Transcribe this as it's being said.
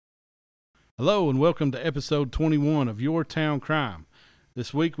Hello and welcome to episode 21 of Your Town Crime.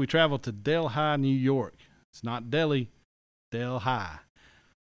 This week we travel to Delhi, New York. It's not Delhi, Delhi.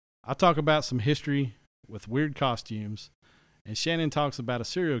 I talk about some history with weird costumes, and Shannon talks about a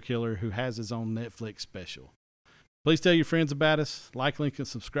serial killer who has his own Netflix special. Please tell your friends about us, like, link, and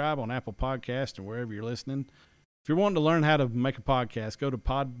subscribe on Apple Podcasts and wherever you're listening. If you're wanting to learn how to make a podcast, go to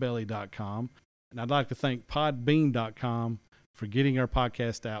podbelly.com, and I'd like to thank podbean.com for getting our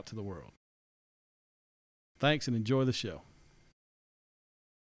podcast out to the world. Thanks and enjoy the show.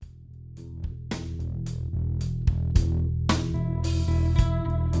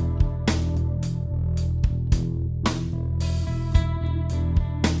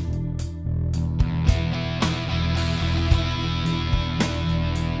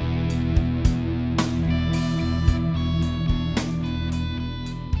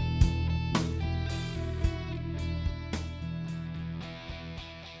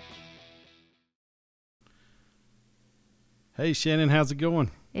 Hey, Shannon, how's it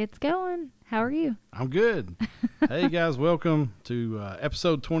going? It's going. How are you? I'm good. Hey, guys, welcome to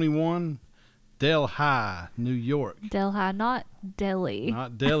episode 21, Delhi, New York. Delhi, not Delhi.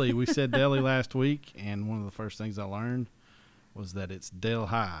 Not Delhi. We said Delhi last week, and one of the first things I learned was that it's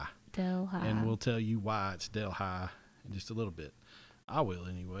Delhi. Delhi. And we'll tell you why it's Delhi in just a little bit. I will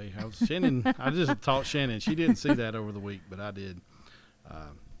anyway. I just taught Shannon. She didn't see that over the week, but I did.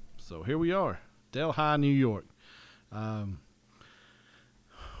 So here we are, Delhi, New York.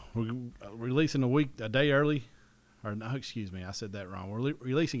 We're releasing a day early, or no, excuse me, I said that wrong. We're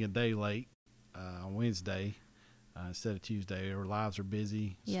releasing a day late on Wednesday instead of Tuesday. Our lives are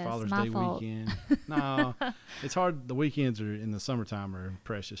busy. It's yes, Father's my Day fault. weekend. No, it's hard. The weekends are in the summertime are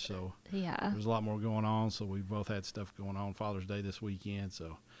precious, so Yeah. there's a lot more going on. So we've both had stuff going on. Father's Day this weekend,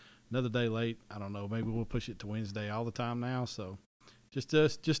 so another day late. I don't know. Maybe we'll push it to Wednesday all the time now. So just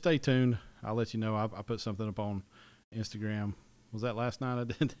stay tuned. I'll let you know. I put something up on Instagram. Was that last night I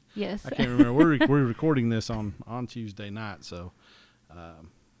did? Yes. I can't remember. We're recording this on Tuesday night, so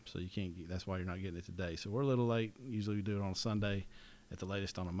you can't get, that's why you're not getting it today. So we're a little late. Usually we do it on Sunday, at the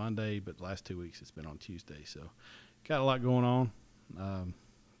latest on a Monday, but the last 2 weeks it's been on Tuesday. So got a lot going on.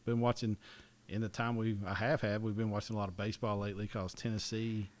 Been watching in the time we've been watching a lot of baseball lately because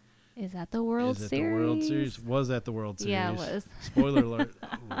Tennessee Is that the World is at Series? the World Series. Was at the World Series. Yeah, it was. Spoiler alert.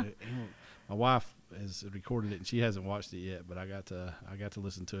 My wife has recorded it and she hasn't watched it yet, but I got to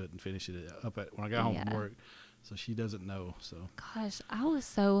listen to it and finish it up when I got home from work. So she doesn't know. So Gosh, I was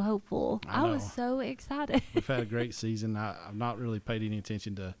so hopeful. I was so excited. We've had a great season. I've not really paid any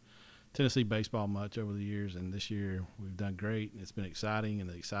attention to Tennessee baseball much over the years, and this year we've done great. And it's been exciting, and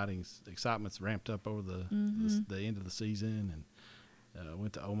the excitement's ramped up over the end of the season. And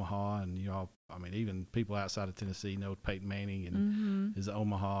went to Omaha, and even people outside of Tennessee know Peyton Manning and his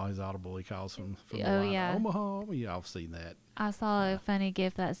Omaha, his audible he calls from the line, yeah. Omaha. Yeah, I've seen that. I saw a funny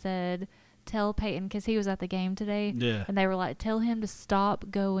gif that said, "Tell Peyton," because he was at the game today. Yeah. And they were like, "Tell him to stop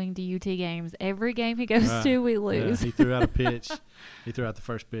going to UT games. Every game he goes to, we lose." Yeah, he threw out a pitch. He threw out the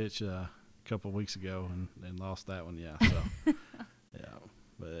first pitch a couple of weeks ago and lost that one. Yeah. So yeah,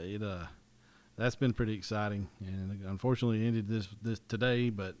 but that's been pretty exciting, and unfortunately it ended this today.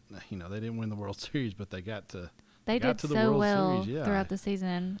 But they didn't win the World Series, but they got to. They got did to the so World well Series, yeah. throughout the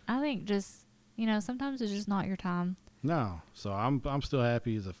season. I think just sometimes it's just not your time. No, so I'm still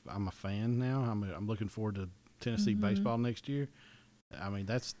happy I'm a fan now. I'm looking forward to Tennessee baseball next year. I mean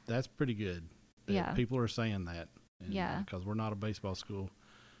that's pretty good. Yeah. People are saying that. Yeah. Because we're not a baseball school.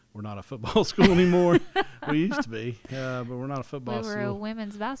 We're not a football school anymore. We used to be, but we're not a football school. We were a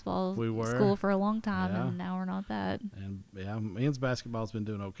women's basketball We school for a long time, Yeah. and now we're not that. And men's basketball's been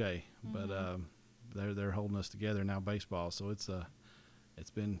doing okay, but they're holding us together now. Baseball, so it's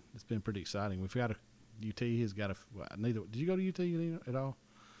been pretty exciting. We've got UT has got neither. Did you go to UT at all?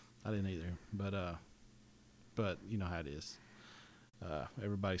 I didn't either, but you know how it is.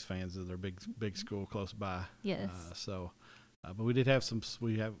 Everybody's fans of their big school close by. Yes. But we did have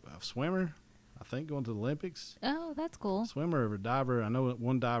we have a swimmer, I think, going to the Olympics. Oh, that's cool. Swimmer or a diver. I know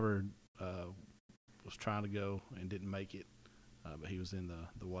one diver was trying to go and didn't make it, but he was in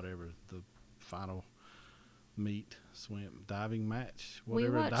the final meet diving match,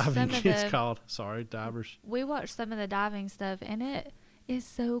 whatever diving is called. Sorry, divers. We watched some of the diving stuff, and it is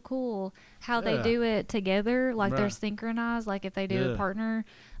so cool how they do it together, like they're synchronized. Like if they do a partner,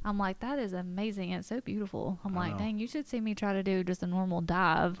 I'm like, that is amazing. It's so beautiful. I'm like, dang, you should see me try to do just a normal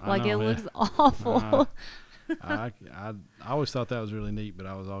dive. Like it looks awful. I always thought that was really neat, but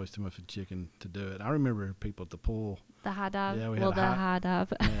I was always too much of a chicken to do it. I remember people at the pool. The high dive. Yeah, we had had high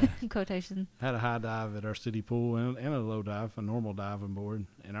dive. Yeah. Quotation. Had a high dive at our city pool and a low dive, a normal diving board.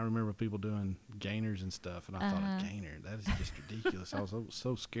 And I remember people doing gainers and stuff, and I thought, a gainer, that is just ridiculous. I was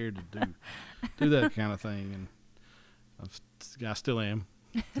so scared to do that kind of thing, and I still am.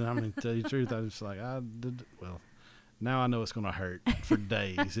 I mean, to tell you the truth, I was just like, now I know it's going to hurt for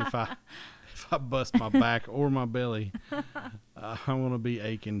days. If I bust my back or my belly, I'm going to be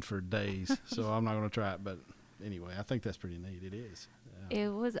aching for days. So I'm not going to try it. But anyway, I think that's pretty neat. It is. Yeah. It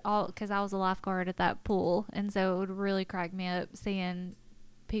was all because I was a lifeguard at that pool, and so it would really crack me up seeing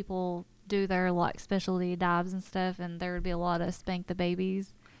people do their like specialty dives and stuff, and there would be a lot of spank the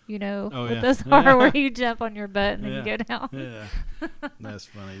babies. What those are where you jump on your butt and then you go down. Yeah, that's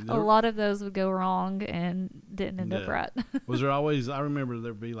funny. A lot of those would go wrong and didn't end up right. Was there always, I remember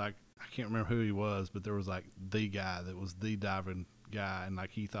there'd be like, I can't remember who he was, but there was like the guy that was the diving guy, and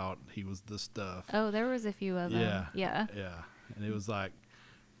like he thought he was the stuff. Oh, there was a few of them. Yeah. And it was like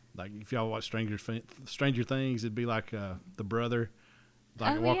if y'all watch Stranger Things, it'd be like the brother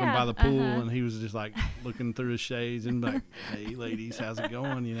walking by the pool, and he was just like looking through his shades and like, "Hey, ladies, how's it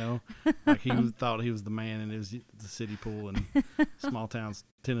going?" Like he thought he was the man, and it was the city pool in small towns,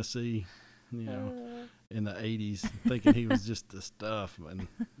 Tennessee, in the '80s, thinking he was just the stuff, and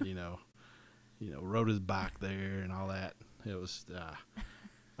rode his bike there and all that. It was,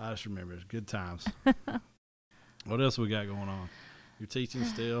 I just remember it was good times. What else we got going on? You're teaching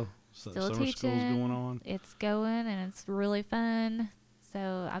still? Still summer teaching. School's going on. It's going, and it's really fun.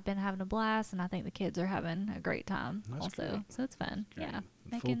 So I've been having a blast, and I think the kids are having a great time also. Great. So it's fun. Great. Yeah.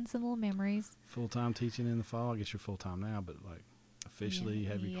 Making some little memories. Full-time teaching in the fall. I guess you're full-time now, but like officially you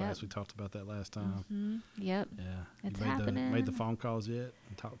have your class. We talked about that last time. Mm-hmm. Yep. Yeah. It's you happening. Made the phone calls yet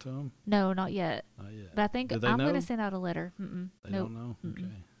and talked to them? No, not yet. Not yet. But I think I'm going to send out a letter. They don't know? Okay.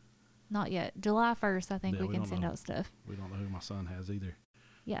 Not yet. July 1st, I think we can send out stuff. We don't know who my son has either.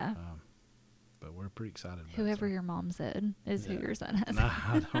 Yeah. But we're pretty excited about whoever your mom said is who your son has. Nah,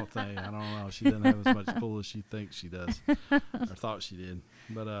 I don't know. She doesn't have as much pull as she thinks she does, or thought she did.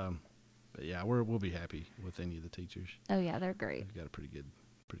 But yeah, we'll be happy with any of the teachers. Oh yeah, they're great. We've got a pretty good.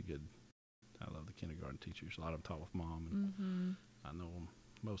 I love the kindergarten teachers. A lot of them talk with mom, and I know them,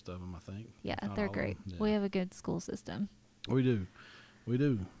 most of them, I think. Yeah, they're great. Yeah. We have a good school system. We do,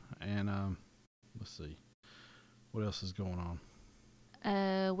 and let's see, what else is going on.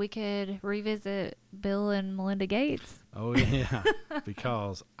 We could revisit Bill and Melinda Gates. Oh yeah,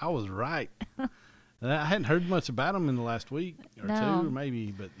 because I was right. I hadn't heard much about them in the last week or two, or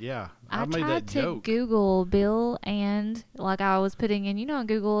maybe, but yeah, I made that joke. I tried to Google Bill and I was putting in, on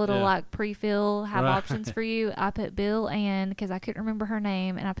Google it'll like pre-fill, have options for you. I put Bill and because I couldn't remember her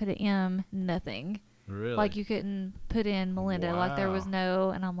name, and I put an M, nothing. Really? Like you couldn't put in Melinda, like there was no,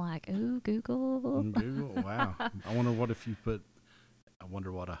 and I'm like, ooh, Google. Google, wow. I wonder if you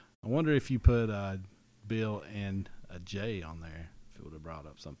put Bill and a J on there, if it would have brought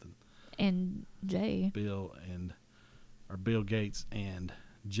up something. And J. Bill Gates and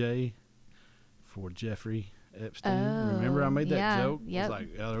J for Jeffrey Epstein. Oh, remember I made that joke? Yep. It was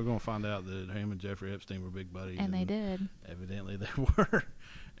like, they're going to find out that him and Jeffrey Epstein were big buddies. And they did. Evidently they were.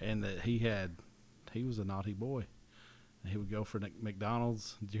 And that he was a naughty boy. And he would go for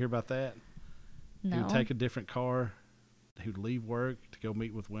McDonald's. Did you hear about that? No. He would take a different car. He would leave work to go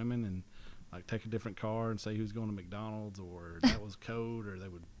meet with women and take a different car and say he was going to McDonald's, or that was code, or there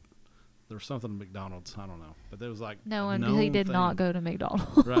was something at McDonald's. I don't know. But there was he did not go to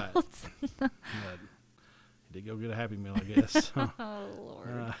McDonald's. Right. But he did go get a Happy Meal, I guess. Oh,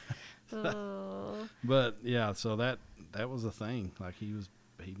 Lord. But yeah, so that was a thing. He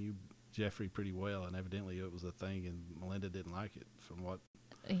knew Jeffrey pretty well, and evidently it was a thing, and Melinda didn't like it from what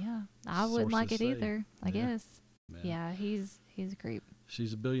I wouldn't like it say. either, I guess. Yeah, he's a creep.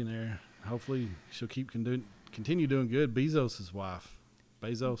 She's a billionaire. Hopefully she'll continue doing good. Bezos' wife.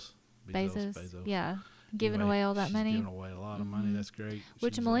 Bezos. Yeah. Giving away all that money. Giving away a lot of money. That's great.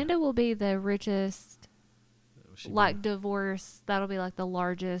 Which Melinda will be the richest, divorce. That'll be the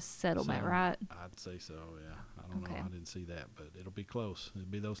largest settlement, right? I'd say so, yeah. I don't know. I didn't see that, but it'll be close. It'll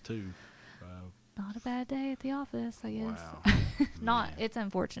be those two. Not a bad day at the office, I guess. Wow. It's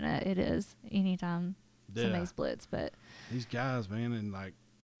unfortunate. It is anytime somebody splits, but these guys, man, and I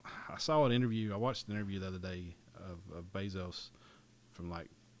saw an interview. I watched an interview the other day of Bezos from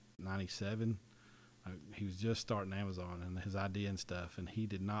 97. He was just starting Amazon and his idea and stuff, and he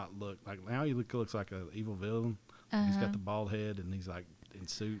did not look now he looks like an evil villain. He's got the bald head, and he's in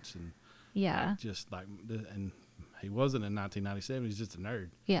suits, and and he wasn't in 1997. He's just a nerd.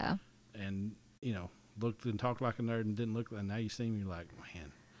 Yeah. And looked and talked like a nerd and didn't look like. Now you see him, you're like,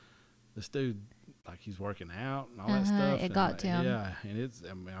 man, this dude, like he's working out and all that stuff. It and got to him. Yeah, and it's.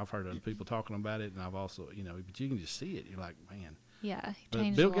 I mean, I've heard other people talking about it, and I've also, but you can just see it. You're like, man. Yeah, he But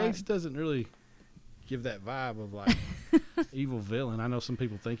changed Bill a lot. Gates doesn't really give that vibe of like evil villain. I know some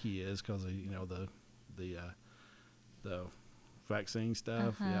people think he is because of the vaccine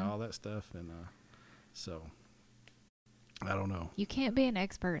stuff, all that stuff, and so I don't know. You can't be an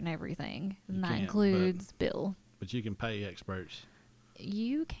expert in everything, and You that can't, includes Bill. But you can pay experts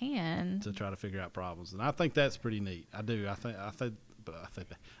You can. to try to figure out problems, and I think that's pretty neat. I do. I think. I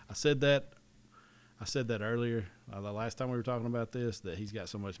said that. I said that earlier. The last time we were talking about this, that he's got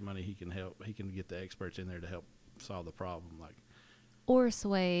so much money he can help. He can get the experts in there to help solve the problem. Like, Or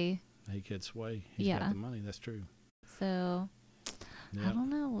sway. he could sway. He's got the money. That's true. So, Yep. I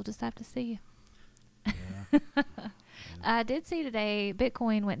don't know. We'll just have to see. Yeah. I did see today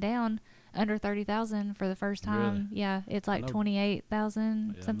Bitcoin went down under 30,000 for the first time. Really? Yeah, it's like No.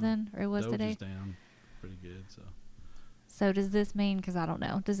 28,000 Yeah, something, or it was Doge today. is down pretty good. So does this mean, because I don't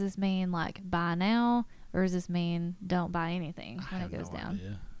know, does this mean like buy now, or does this mean don't buy anything I when have it goes no down?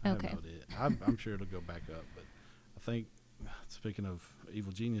 idea. I Okay. have no idea. I'm sure it'll go back up, but I think, speaking of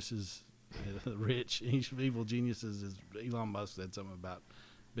evil geniuses, rich evil geniuses, is Elon Musk said something about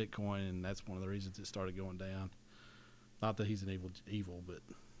Bitcoin, and that's one of the reasons it started going down. Not that he's an evil, but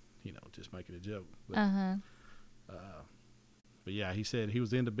just making a joke. But, but yeah, he said he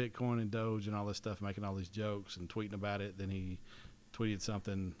was into Bitcoin and Doge and all this stuff, making all these jokes and tweeting about it. Then he tweeted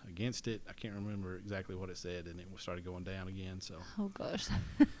something against it. I can't remember exactly what it said, and it started going down again. So Oh gosh.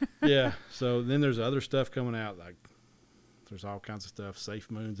 yeah. So then there's other stuff coming out. Like there's all kinds of stuff.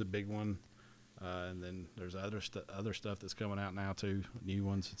 Safe Moon's a big one, and then there's other stuff that's coming out now too. New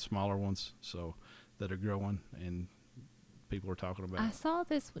ones, smaller ones, so that are growing, and people are talking about. I saw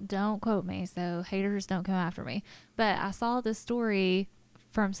this, don't quote me, so haters don't come after me, but I saw this story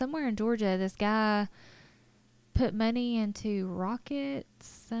from somewhere in Georgia. This guy put money into Rocket,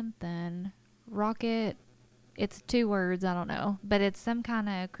 it's 2 words, I don't know, but it's some kind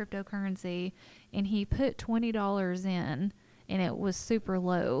of cryptocurrency, and he put $20 in, and it was super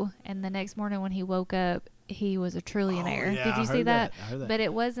low, and the next morning when he woke up, he was a trillionaire. Oh, yeah, Did you I see heard that? I heard that. But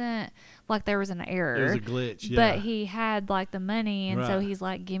it wasn't like there was an error. It was a glitch. Yeah. But he had like the money, and so Right. he's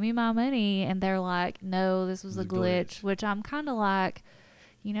like, "Give me my money," and they're like, "No, this was It a was a glitch." glitch. Which I'm kind of like,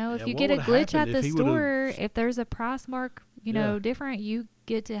 if Yeah, you what get a would've glitch at happened the if he would've- store, if there's a price mark, Yeah. different, you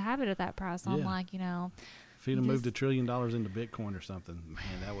get to have it at that price. So I'm Yeah. like, If he'd have moved $1 trillion into Bitcoin or something,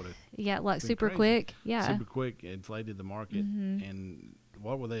 man, that would have yeah, like been super crazy. quick, yeah. super quick, inflated the market. Mhm. And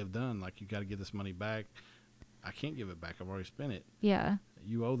what would they have done? Like, you got to get this money back. I can't give it back. I've already spent it. Yeah.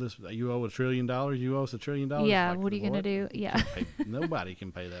 You owe $1 trillion. You owe us $1 trillion. Yeah. Like, What are you gonna do? Yeah. Nobody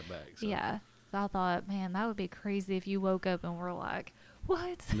can pay that back. So. Yeah. So I thought, man, that would be crazy if you woke up and were like,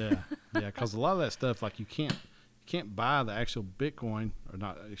 "What?" Yeah, because a lot of that stuff, like you can't buy the actual Bitcoin, or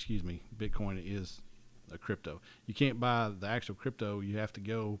not. Excuse me, Bitcoin is a crypto. You can't buy the actual crypto. You have to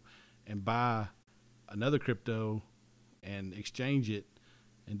go and buy another crypto and exchange it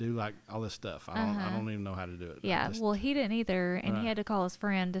and do like all this stuff. I don't even know how to do it. Yeah, well, he didn't either, and Right. he had to call his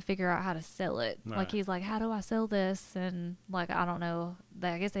friend to figure out how to sell it. Right. Like, he's like, "How do I sell this?" And like, I don't know.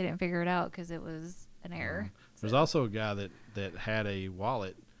 I guess they didn't figure it out because it was an error. There's also a guy that had a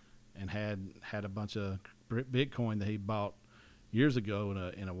wallet and had a bunch of Bitcoin that he bought years ago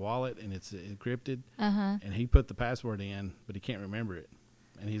in a wallet, and it's encrypted. And he put the password in, but he can't remember it.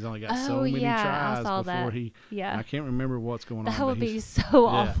 And he's only got so many I tries saw before that. he. Yeah, I can't remember what's going on. that but would be he's- so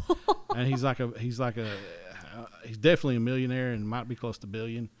yeah. awful. And he's definitely a millionaire and might be close to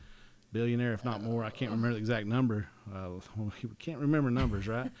billionaire, if not more. I can't remember the exact number. We can't remember numbers,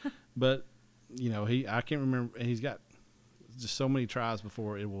 right? But I can't remember. And he's got just so many tries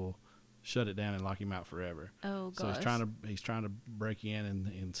before it will shut it down and lock him out forever. Oh So gosh. he's trying to break in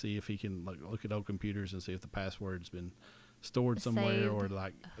and see if he can look at old computers and see if the password's been stored somewhere, Saved. or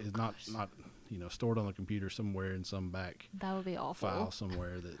like is not stored on the computer somewhere in some back That would be awful. file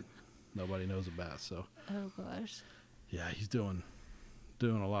somewhere that nobody knows about. So Oh gosh, yeah, he's doing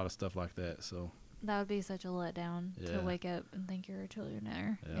a lot of stuff like that. So that would be such a letdown Yeah. to wake up and think you're a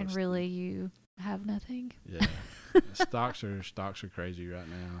trillionaire, Yeah, and it's- really you have nothing. yeah, stocks are crazy right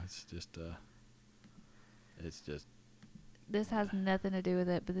now. It's just This has nothing to do with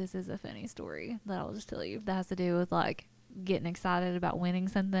it, but this is a funny story that I'll just tell you. That has to do with like getting excited about winning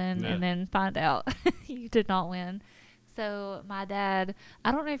something Yeah. and then find out you did not win. So my dad,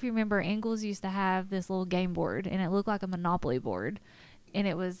 I don't know if you remember, Ingles used to have this little game board, and it looked like a Monopoly board, and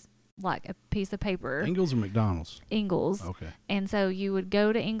it was like a piece of paper. Ingles or McDonald's? Ingles. Okay. And so you would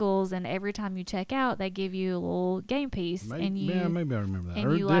go to Ingles, and every time you check out, they give you a little game piece. Maybe I remember that.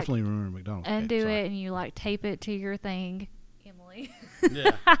 and I you, definitely remember McDonald's. undo it, and you like tape it to your thing. Emily.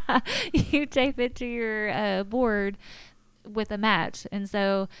 Yeah. You tape it to your board with a match. And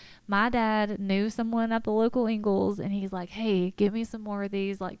so my dad knew someone at the local Ingles, and he's like, hey, give me some more of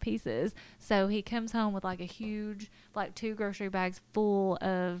these like pieces. So he comes home with like a huge, like 2 grocery bags full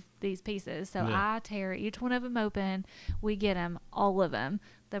of these pieces. So Yeah. I tear each one of them open. We get them, all of them.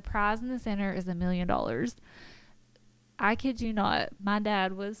 The prize in the center is $1 million. I kid you not, my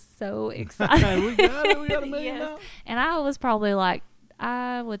dad was so excited. We got it. We got $1 million. Yes. And I was probably like,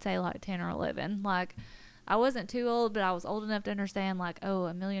 I would say like 10 or 11. Like, I wasn't too old, but I was old enough to understand, like, oh,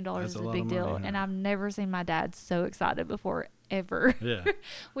 $1 million is a big deal. Money, and huh? I've never seen my dad so excited before, ever. Yeah.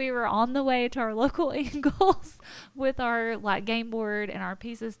 We were on the way to our local Ingles with our like game board and our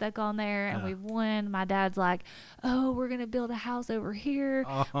pieces stuck on there, and Yeah. we won. My dad's like, oh, we're going to build a house over here.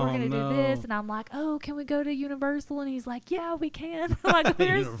 Oh, We're going to no. do this. And I'm like, oh, can we go to Universal? And he's like, yeah, we can. Like,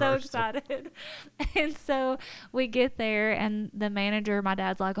 we're so Universal. excited. And so we get there, and the manager, my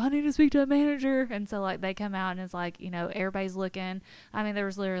dad's like, I need to speak to a manager. And so like they come out, and it's like, you know, everybody's looking. I mean, there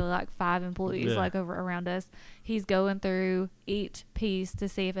was literally like 5 employees Yeah. like over around us. He's going through each piece to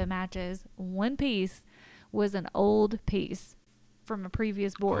see if it matches. One piece was an old piece from a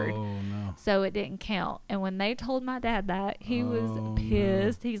previous board. Oh, no. So it didn't count. And when they told my dad that, he was Oh,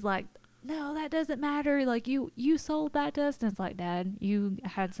 pissed. He's like, no, that doesn't matter. Like, you sold that to us. And it's like, Dad, you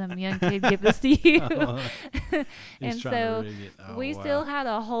had some young kid give this to you. He's And trying so to rig it. Oh, we wow. still had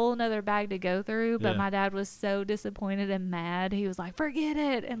a whole nother bag to go through, but Yeah. my dad was so disappointed and mad. He was like, forget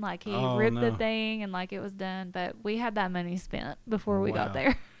it. And like, he Oh, ripped the no. thing, and like, it was done. But we had that money spent before we Wow. got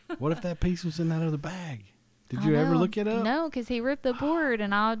there. What if that piece was in that other bag? Did I you ever know. look it up? No, because he ripped the board,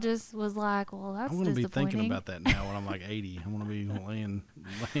 and I just was like, well, that's I'm going to be disappointing. thinking about that now when I'm like 80. I'm going to be laying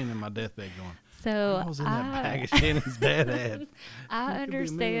in my deathbed going, So I was in that bag of Shannon's dad had. I He could be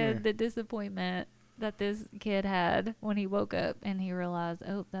a millionaire. understand the disappointment that this kid had when he woke up and he realized,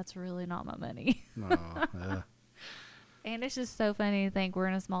 oh, that's really not my money. Oh, yeah. And it's just so funny to think we're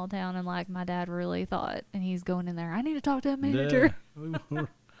in a small town, and like my dad really thought, and he's going in there, I need to talk to a manager. Yeah.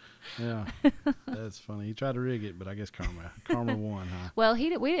 Yeah. That's funny. He tried to rig it, but I guess karma won, huh? Well, we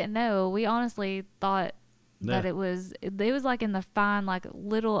didn't know. We honestly thought that Yeah. it was like in the fine, like a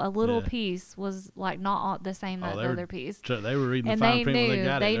little Yeah. piece was like not all the same as Oh, the other piece. They were reading And the fine they print when knew they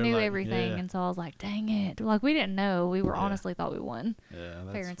got it. They're knew like, everything, Yeah, and so I was like, dang it. Like, we didn't know. We were Yeah. honestly thought we won yeah,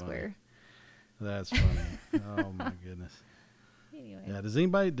 that's fair and funny. square. That's funny. Oh my goodness. Anyway. Yeah. Does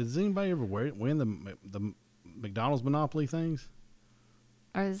anybody ever win the McDonald's Monopoly things?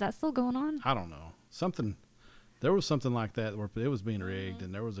 Or is that still going on? I don't know. There was something like that where it was being rigged,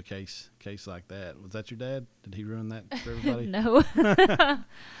 and there was a case like that. Was that your dad? Did he ruin that for everybody? No.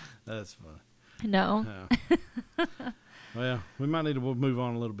 That's funny. No. Yeah. Well, we might need to move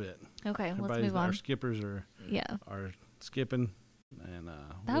on a little bit. Okay, let's Everybody's move on. Our skippers Yeah. are skipping, and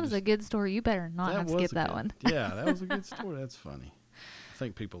That was a good story. You better not have skipped that one. Yeah, that was a good story. That's funny. I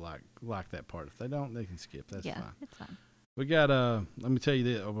think people like that part. If they don't, they can skip. That's Yeah, fine. it's fine. We got let me tell you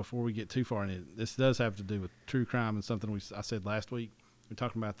this before we get too far in it. This does have to do with true crime and something I said last week. We're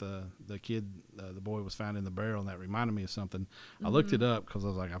talking about the kid, the boy was found in the barrel, and that reminded me of something. I looked it up because I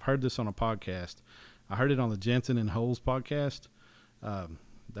was like, I've heard this on a podcast. I heard it on the Jensen and Holes podcast. I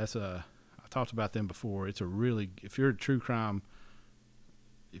talked about them before. It's a really, if you're a true crime,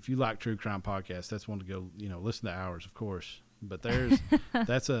 if you like true crime podcasts, that's one to go, listen to ours, of course. But there's,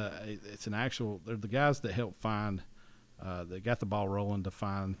 it's an actual, they're the guys that help find, they got the ball rolling to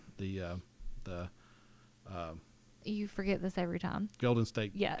find the You forget this every time. Golden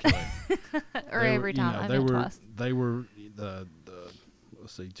State Yeah. Killer. Or They were- every time. I meant twice. They were the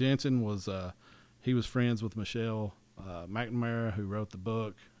let's see, Jensen was he was friends with Michelle McNamara, who wrote the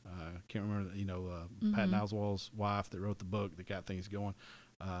book. Can't remember, Patton Oswalt's wife that wrote the book that got things going.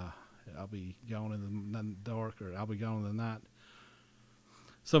 I'll be gone in the dark, or I'll be gone in the night,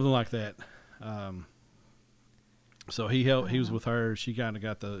 something like that. So he helped. He was with her. She kind of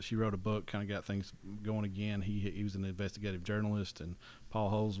got she wrote a book, kind of got things going again. He was an investigative journalist, and Paul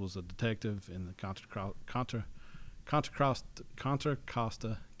Holes was a detective in the Contra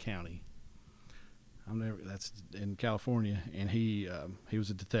Costa County. That's in California, and he was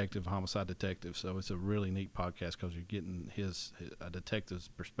a detective, homicide detective. So it's a really neat podcast because you're getting a detective's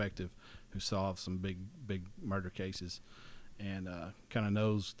perspective who solves some big murder cases, and kind of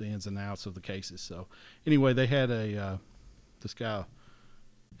knows the ins and outs of the cases. So anyway, they had this guy.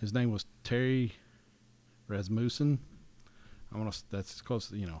 His name was Terry Rasmussen. That's as close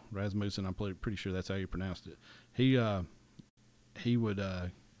to, Rasmussen. I'm pretty sure that's how you pronounced it. He would,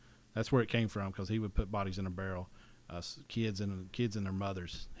 that's where it came from, because he would put bodies in a barrel, kids and their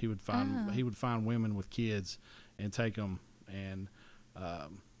mothers. He would find women with kids and take them and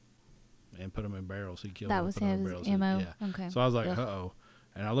put them in barrels. He killed them. That was put them in his barrels. MO. Yeah. Okay. So I was like, Ugh. uh-oh.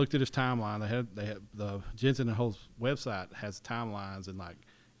 And I looked at his timeline. They had the Jensen and Holtz website has timelines and like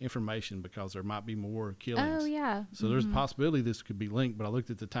information, because there might be more killings. Oh yeah. So there's a possibility this could be linked. But I looked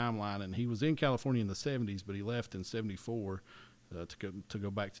at the timeline, and he was in California in the 70s, but he left in 74 to go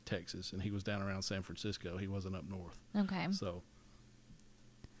back to Texas, and he was down around San Francisco. He wasn't up north. Okay. So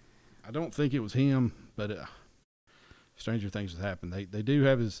I don't think it was him, but stranger things have happened. They do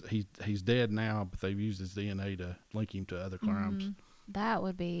have he's dead now, but they've used his DNA to link him to other crimes. That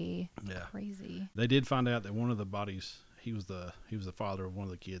would be crazy. They did find out that one of the bodies, he was the father of one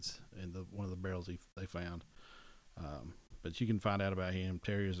of the kids in one of the barrels they found. But you can find out about him,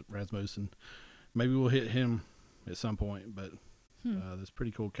 Terry Rasmussen. Maybe we'll hit him at some point, but that's a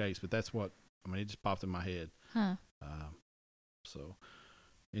pretty cool case. But that's what, it just popped in my head. Huh. So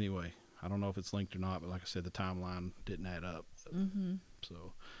anyway, I don't know if it's linked or not, but like I said, the timeline didn't add up.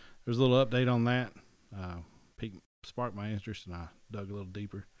 So there's a little update on that. Sparked my interest, and I dug a little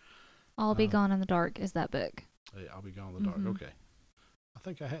deeper. I'll Be Gone in the Dark is that book. I'll Be Gone in the Dark. Okay. I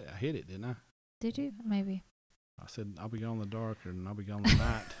think I hit it, didn't I? Did you? Maybe. I said I'll Be Gone in the Dark, and I'll Be Gone in the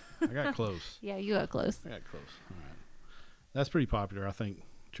Night. I got close. Yeah, you got close. I got close. All right. That's pretty popular, I think.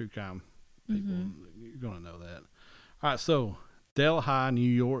 True crime people, you're going to know that. All right, so Delhi, New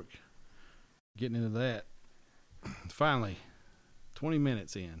York. Getting into that. Finally, 20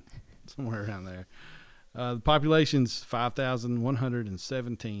 minutes in, somewhere around there. The population's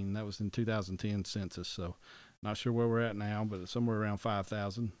 5,117. That was in 2010 census, so not sure where we're at now, but it's somewhere around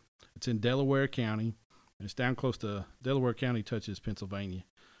 5,000. It's in Delaware County, and it's down close to Delaware County touches Pennsylvania,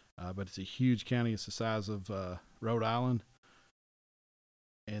 but it's a huge county. It's the size of Rhode Island,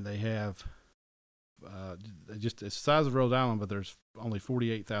 and they have it's the size of Rhode Island, but there's only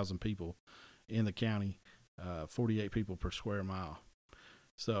 48,000 people in the county, 48 people per square mile.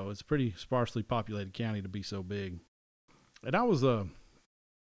 So it's a pretty sparsely populated county to be so big. And I was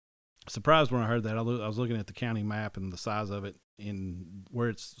surprised when I heard that. I was looking at the county map and the size of it in where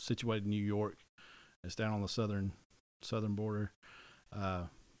it's situated in New York. It's down on the southern border.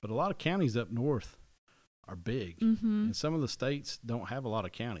 But a lot of counties up north are big. And some of the states don't have a lot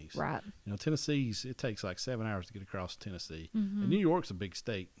of counties. Right. Tennessee's, it takes like 7 hours to get across Tennessee. And New York's a big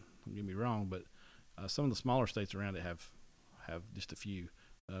state, don't get me wrong, but some of the smaller states around it have just a few.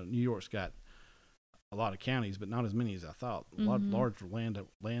 New York's got a lot of counties, but not as many as I thought. A lot of large land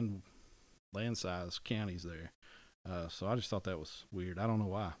size counties there. So I just thought that was weird. I don't know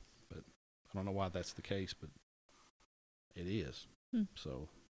why, but I don't know why that's the case, but it is. So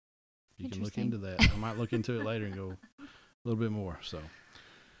you can look into that. I might look into it later and go a little bit more. So,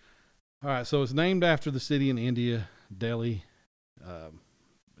 all right. So it's named after the city in India, Delhi.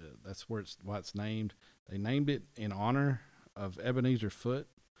 That's why it's named. They named it in honor of Ebenezer Foote.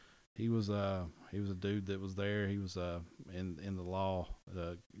 He was a dude that was there. He was in the law.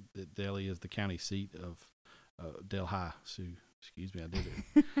 Delhi is the county seat of Delhi. So, excuse me, I did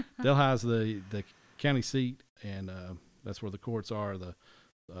it. Delhi is the county seat, and that's where the courts are. The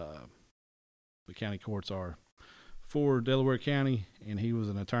county courts are for Delaware County, and he was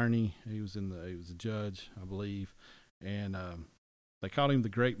an attorney. He was a judge, I believe, and they called him the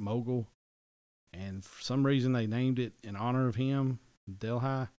Great Mogul. And for some reason, they named it in honor of him,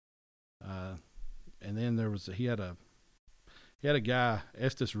 Delhi. And then he had a guy,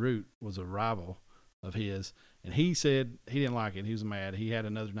 Estes Root was a rival of his, and he said he didn't like it. He was mad. He had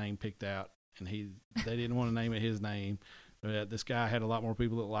another name picked out, and they didn't want to name it his name. This guy had a lot more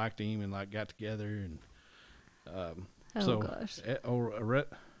people that liked him and got together, and gosh.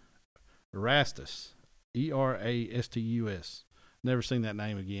 Erastus, Erastus. Never seen that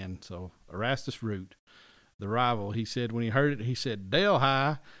name again. So Erastus Root, the rival, he said when he heard it, he said,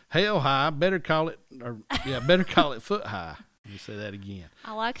 Delhi, hell high, better call it foot high. Let me say that again.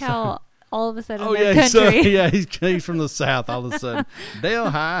 I like how all of a sudden he's from the south all of a sudden. Delhi,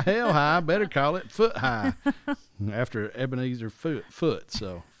 hell high, better call it foot high. After Ebenezer Foote,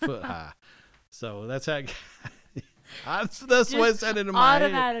 so foot high. So that's how that's the way it said it in my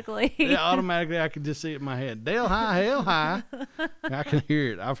automatically. head. Yeah, automatically I could just see it in my head. Dale high, hell high. I can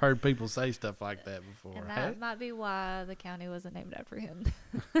hear it. I've heard people say stuff like that before. And that might be why the county wasn't named after him.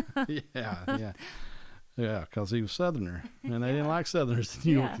 Yeah, because he was Southerner, and they didn't like Southerners in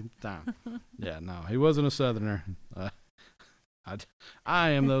New York at the time. Yeah, no, he wasn't a Southerner.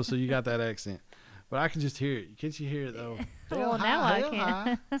 I am, though, so you got that accent. But I can just hear it. Can't you hear it though? Well, now I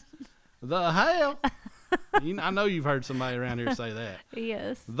can. The hail. I know you've heard somebody around here say that.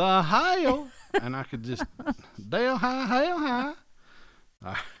 Yes. The hail. And I could just, Dale high, hail high.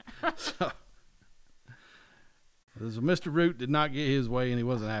 All right. So, Mr. Root did not get his way, and he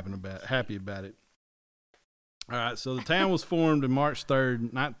wasn't happy about it. All right, so the town was formed on March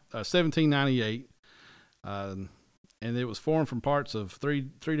 3rd, 1798, and it was formed from parts of three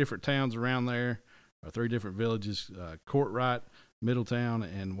different towns around there, or three different villages, Courtright, Middletown,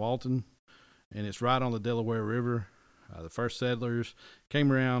 and Walton, and it's right on the Delaware River. The first settlers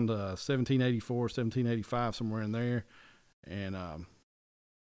came around 1784, 1785, somewhere in there, and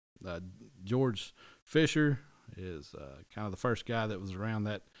George Fisher is kind of the first guy that was around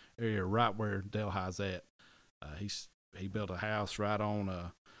that area right where Delhi's at. He built a house right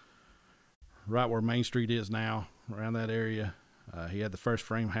where Main Street is now, around that area. He had the first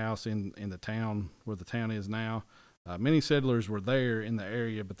frame house in the town where the town is now. Many settlers were there in the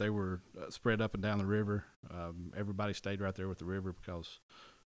area, but they were spread up and down the river. Everybody stayed right there with the river because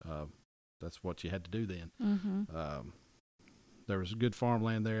that's what you had to do then. Mm-hmm. There was good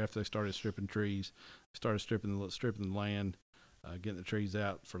farmland there after they started stripping trees. They started stripping the land, getting the trees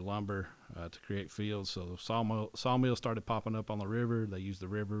out for lumber to create fields. So sawmills started popping up on the river. They used the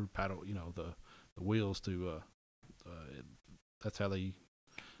river paddle, the wheels to. That's how they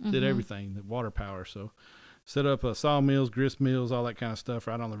did everything, the water power. So set up sawmills, grist mills, all that kind of stuff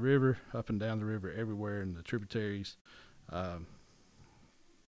right on the river, up and down the river, everywhere in the tributaries. There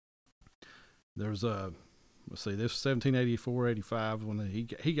was let's see, this was 1784, 85 when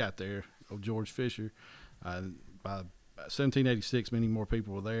he got there, old George Fisher. By 1786, many more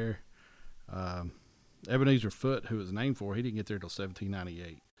people were there. Ebenezer Foote, who it was named for, he didn't get there till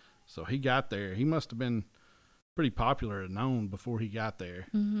 1798. So he got there. He must have been pretty popular and known before he got there.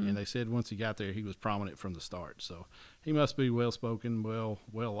 Mm-hmm. And they said once he got there, he was prominent from the start. So he must be well-spoken, well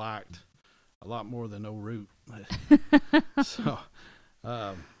liked, a lot more than old Root. So,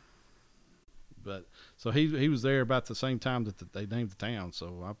 so he was there about the same time that they named the town.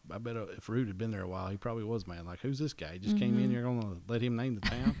 So I bet if Root had been there a while, he probably was mad. Like, who's this guy? He just came in here, going to let him name the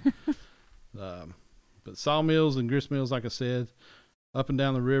town. But sawmills and grist mills, like I said, up and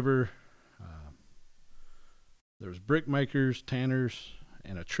down the river. There was brick makers, tanners,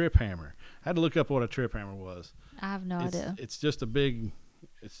 and a trip hammer. I had to look up what a trip hammer was. I have no idea. It's just a big.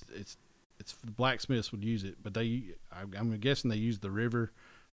 It's the blacksmiths would use it, but I'm guessing they used the river,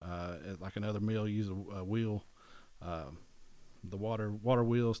 like another mill, use a wheel, the water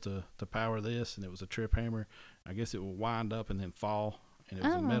wheels to power this, and it was a trip hammer. I guess it would wind up and then fall, and it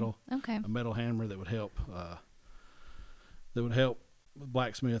was a metal hammer that would help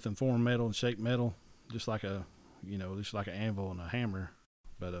blacksmith and form metal and shape metal, just like an anvil and a hammer,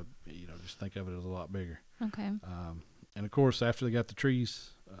 but just think of it as a lot bigger. Okay. And of course, after they got the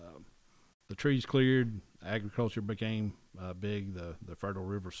trees cleared, agriculture became big, the fertile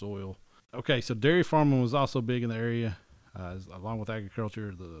river soil. Okay, so dairy farming was also big in the area, along with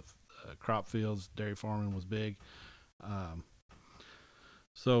agriculture. The crop fields, dairy farming was big.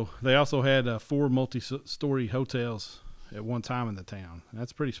 So they also had 4 multi-story hotels at one time in the town. And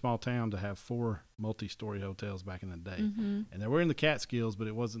that's a pretty small town to have 4 multi-story hotels back in the day. Mm-hmm. And they were in the Catskills, but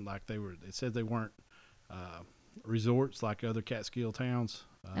it wasn't like it said they weren't resorts like other Catskill towns.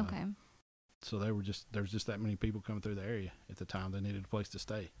 Okay. So there was just that many people coming through the area at the time. They needed a place to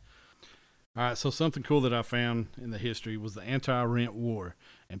stay. All right, so something cool that I found in the history was the Anti-Rent War.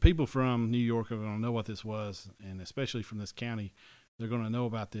 And people from New York are going to know what this was, and especially from this county, they're going to know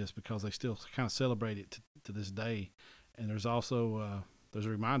about this because they still kind of celebrate it to this day. And there's also there's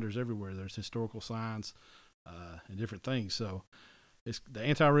reminders everywhere. There's historical signs and different things. So it's the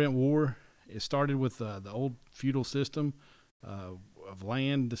Anti-Rent War. It started with the old feudal system of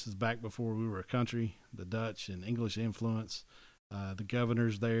land. This is back before we were a country. The Dutch and English influence. The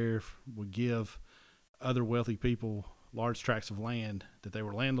governors there would give other wealthy people large tracts of land that they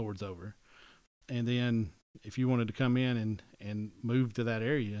were landlords over. And then if you wanted to come in and move to that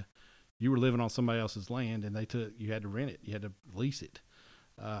area, you were living on somebody else's land, and you had to rent it. You had to lease it.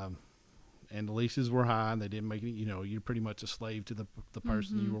 And the leases were high, and they didn't make it, you're pretty much a slave to the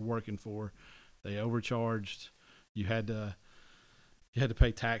person you were working for. They overcharged. You had to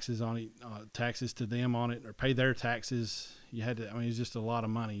pay taxes on it, taxes to them on it, or pay their taxes. It was just a lot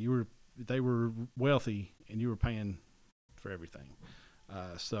of money. They were wealthy, and you were paying for everything.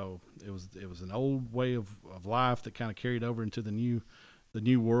 So it was an old way of life that kind of carried over into the new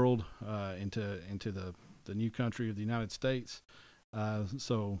world, into the new country of the United States.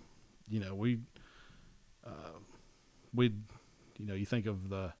 So you think of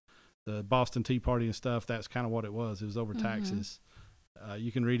the the Boston Tea Party and stuff, that's kind of what it was. It was over taxes.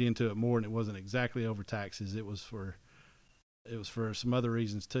 You can read into it more, and it wasn't exactly over taxes. It was for some other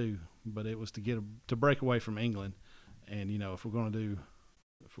reasons too, but it was to break away from England. And if we're going to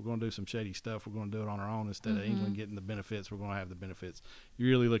do some shady stuff, we're going to do it on our own instead of England getting the benefits. We're going to have the benefits. You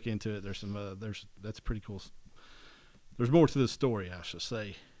really look into it. There's that's pretty cool. There's more to this story, I should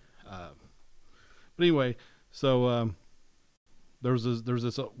say. But anyway, so there was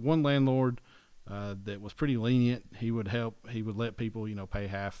this one landlord that was pretty lenient. He would let people pay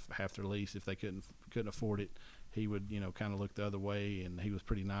half their lease if they couldn't afford it. He would kind of look the other way, and he was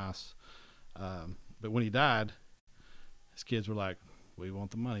pretty nice. But when he died, his kids were like, "We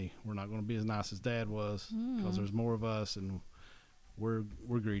want the money. We're not going to be as nice as Dad was because there's more of us, and we're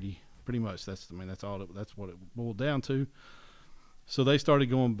greedy." Pretty much, that's what it boiled down to. So they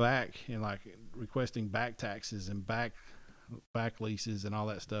started going back and requesting back taxes and back leases and all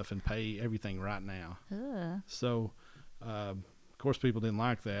that stuff and pay everything right now. So, of course, people didn't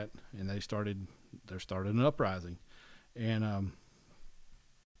like that, and there started an uprising, and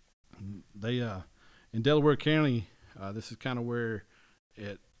they in Delaware County. This is kind of where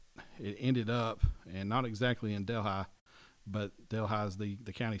it ended up, and not exactly in Delhi, but Delhi is the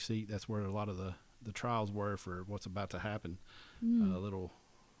county seat. That's where a lot of the trials were for what's about to happen. A little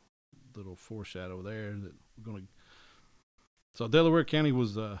foreshadow there that we're going to. So Delaware County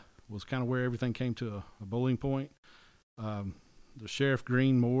was kind of where everything came to a boiling point. The Sheriff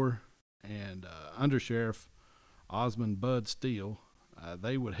Green Moore and Under Sheriff Osmond Bud Steele,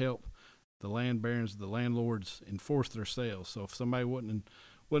 they would help the land barons, the landlords, enforce their sales. So if somebody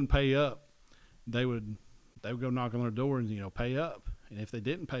wouldn't pay up, they would go knock on their door and pay up. And if they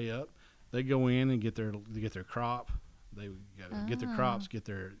didn't pay up, they'd go in and get their crop. They would get their crops, get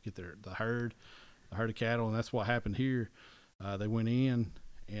the herd of cattle, and that's what happened here. They went in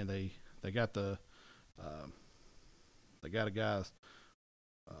and they got a guy's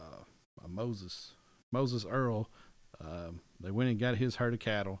Moses Earl. They went and got his herd of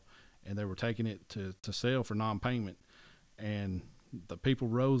cattle, and they were taking it to sell for non-payment. And the people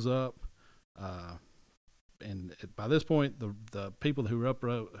rose up, and by this point, the people who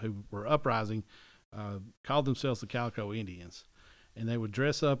were uprising called themselves the Calico Indians, and they would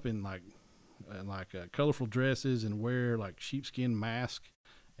dress up in colorful dresses and wear sheepskin masks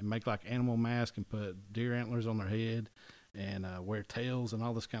and make animal masks and put deer antlers on their head and wear tails and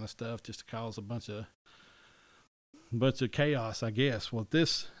all this kind of stuff just to cause a bunch of chaos, I guess. Well,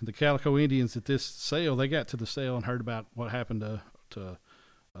 the Calico Indians at this sale, they got to the sale and heard about what happened to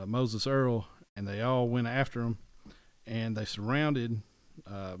Moses Earl, and they all went after him, and they surrounded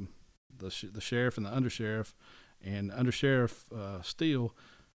the sheriff and the undersheriff, and Undersheriff Steele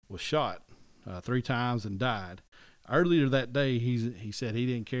was shot 3 times and died. Earlier that day, he said he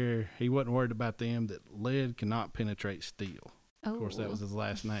didn't care. He wasn't worried about them, that lead cannot penetrate steel. Of course, that was his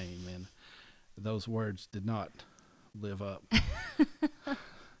last name, and those words did not live up.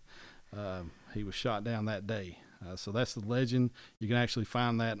 He was shot down that day. So that's the legend. You can actually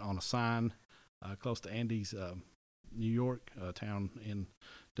find that on a sign close to Andes, New York, town in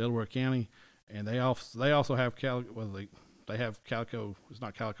Delaware County. And they also have they have Calico. It's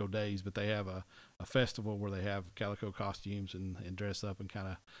not Calico Days, but they have a festival where they have calico costumes and dress up and kind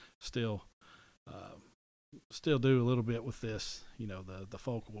of still do a little bit with this, the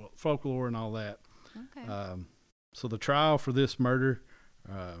folklore and all that. Okay. So the trial for this murder,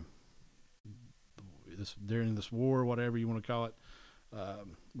 during this war, whatever you want to call it,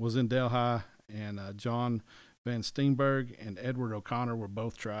 was in Delhi, and John Van Steenberg and Edward O'Connor were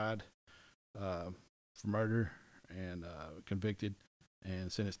both tried for murder and convicted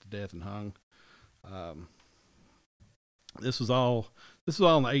and sentenced to death and hung. This was all in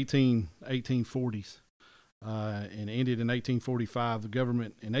the 1840s, and ended in 1845.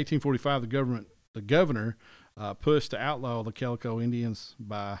 The governor pushed to outlaw the Calico Indians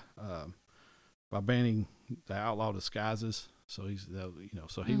by banning the outlaw disguises. So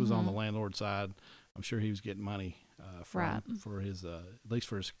he was on the landlord side. I'm sure he was getting money for his at least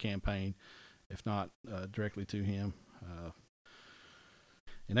for his campaign, if not directly to him.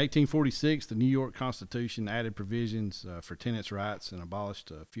 In 1846, the New York Constitution added provisions for tenants' rights and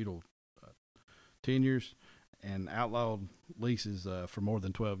abolished feudal tenures and outlawed leases for more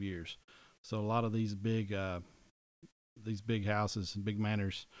than 12 years. So a lot of these big houses and big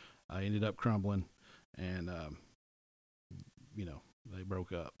manors ended up crumbling, and they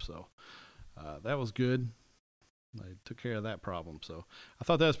broke up. So that was good. They took care of that problem. So I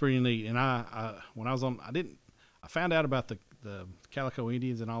thought that was pretty neat. And I found out about the Calico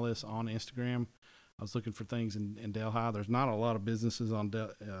Indians and all this on Instagram. I was looking for things in Delhi. There's not a lot of businesses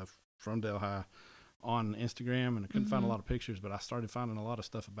from Delhi on Instagram, and I couldn't find a lot of pictures, but I started finding a lot of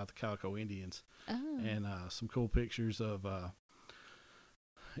stuff about the Calico Indians, and some cool pictures of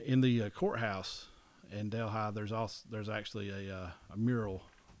in the courthouse in Delhi. There's actually a mural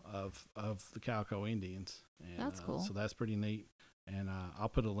of the Calico Indians, and That's cool. So that's pretty neat. And I'll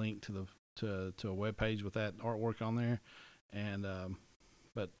put a link to a web page with that artwork on there. And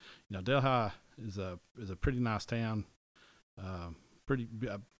but Delhi is a pretty nice town,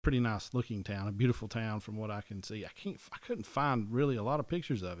 pretty nice looking town, a beautiful town from what I can see. I couldn't find really a lot of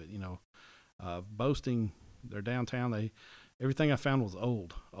pictures of it. Boasting their downtown, everything I found was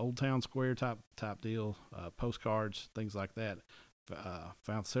old town square type deal, postcards, things like that.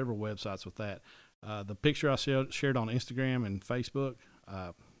 Found several websites with that. The picture I shared on Instagram and Facebook,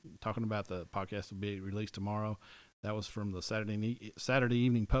 talking about the podcast will be released tomorrow. That was from the Saturday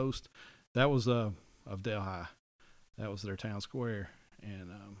Evening Post. That was of Delhi. That was their town square, and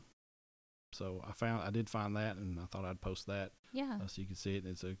so I did find that, and I thought I'd post that. Yeah. So you can see it.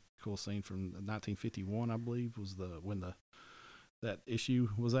 It's a cool scene from 1951, I believe, was when that issue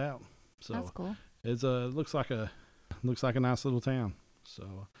was out. So that's cool. It's looks like a nice little town.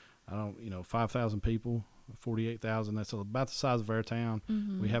 So I don't 5,000 people, 48,000. That's about the size of our town.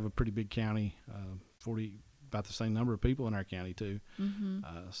 Mm-hmm. We have a pretty big county, about the same number of people in our county too. Mm-hmm.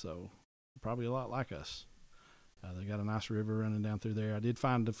 So probably a lot like us. They got a nice river running down through there. I did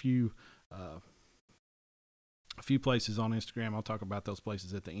find a few places on Instagram. I'll talk about those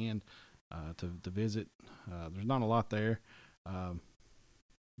places at the end to visit. There's not a lot there. A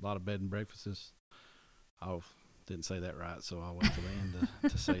lot of bed and breakfasts. I didn't say that right, so I'll wait till the end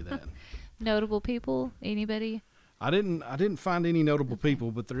to say that. Notable people? Anybody? I didn't find any notable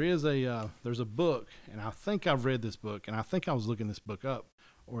people, but there's a book, and I think I've read this book, and I think I was looking this book up,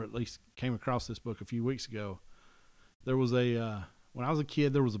 or at least came across this book a few weeks ago. There was when I was a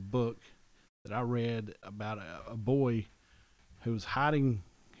kid, there was a book that I read about a boy who was hiding.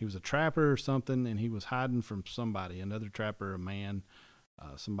 He was a trapper or something, and he was hiding from somebody, another trapper, a man,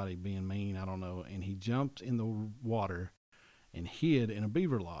 somebody being mean, I don't know, and he jumped in the water and hid in a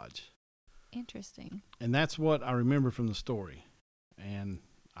beaver lodge. Interesting. And that's what I remember from the story. And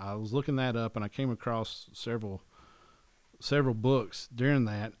I was looking that up, and I came across several books during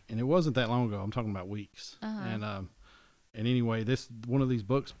that, and it wasn't that long ago. I'm talking about weeks. Uh-huh. And anyway, one of these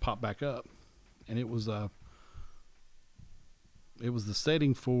books popped back up, and it was the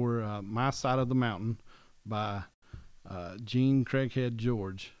setting for My Side of the Mountain by Jean Craighead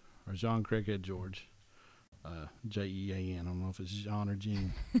George, or John Craighead George. Jean. I don't know if it's John or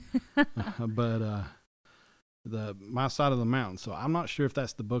Jean, but the My Side of the Mountain. So I'm not sure if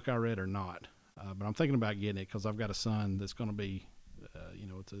that's the book I read or not, but I'm thinking about getting it because I've got a son that's going to be,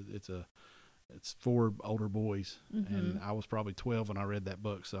 it's 4 older boys, and I was probably 12 when I read that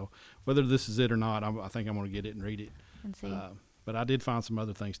book. So whether this is it or not, I think I'm going to get it and read it. And see. But I did find some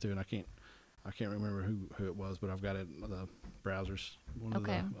other things too, and I can't remember who it was, but I've got it in the browsers. One of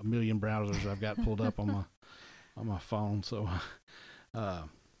the a million browsers I've got pulled up on my phone. So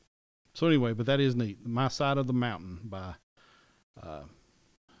anyway, but that is neat. My Side of the Mountain by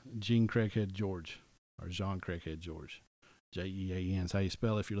Jean Craighead George, or Jean Craighead George. Jean is how you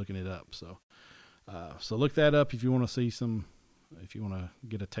spell it if you're looking it up. So look that up if you want to see if you want to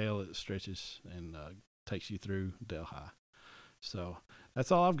get a tale that stretches and takes you through Delhi. So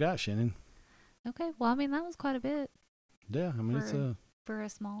that's all I've got, Shannon. Okay. Well, I mean, that was quite a bit. Yeah, I mean, it's for a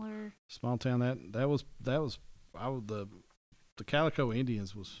small town. The Calico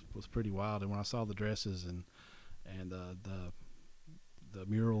Indians was pretty wild, and when I saw the dresses and the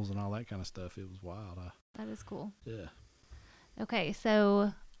murals and all that kind of stuff, it was wild. That is cool. Yeah. Okay,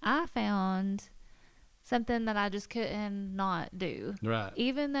 so I found something that I just couldn't not do. Right.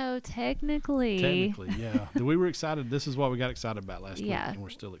 Even though technically, yeah. We were excited. This is what we got excited about last week, and we're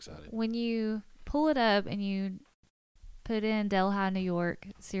still excited. When you pull it up and you put in Delhi, New York,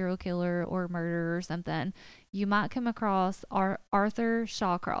 serial killer or murder or something, you might come across Arthur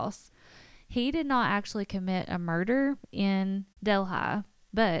Shawcross. He did not actually commit a murder in Delhi,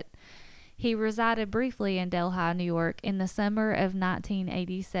 but he resided briefly in Delhi, New York in the summer of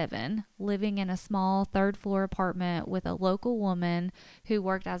 1987, living in a small third-floor apartment with a local woman who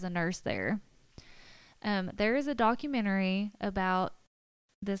worked as a nurse there. There is a documentary about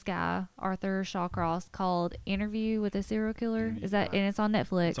this guy, Arthur Shawcross, called Interview with a Serial Killer. And it's on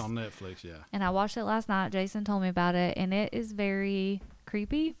Netflix. It's on Netflix, yeah. And I watched it last night. Jason told me about it, and it is very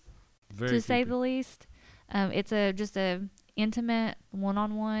creepy, to say the least. It's just a intimate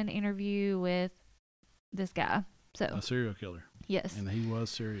one-on-one interview with this guy. So a serial killer. Yes. And he was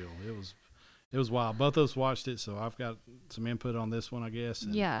serial. It was wild. Both of us watched it, so I've got some input on this one, I guess.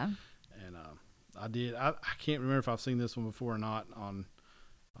 And, yeah. And I did. I can't remember if I've seen this one before or not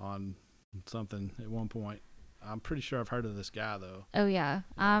on something at one point. I'm pretty sure I've heard of this guy though. Oh yeah.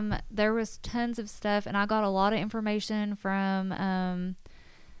 There was tons of stuff, and I got a lot of information from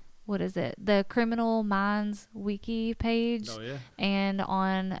what is it? The Criminal Minds Wiki page. Oh yeah. And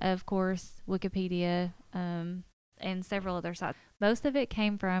on, of course, Wikipedia, and several other sites. Most of it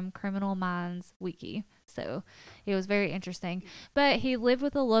came from Criminal Minds Wiki. So it was very interesting. But he lived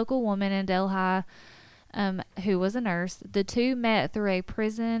with a local woman in Delhi, who was a nurse. The two met through a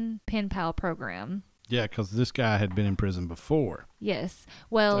prison pen pal program. Yeah, because this guy had been in prison before. Yes.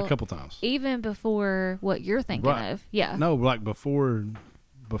 Well, a couple times. Even before what you're thinking of. Yeah. No, like before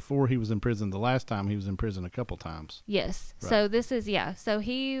he was in prison. The last time he was in prison a couple times. Yes. Right. So this is, yeah. So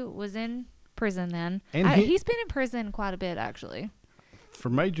he was in prison then. And he's been in prison quite a bit, actually. For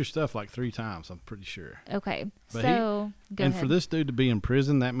major stuff, like 3 times, I'm pretty sure. Okay. But go ahead. For this dude to be in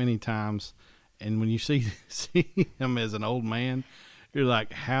prison that many times, and when you see him as an old man, you're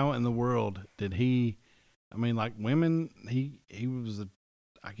like, how in the world did he? I mean, like women, he was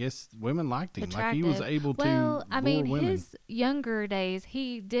I guess women liked him. Attractive. Like he was able to. Well, I mean, women. his younger days,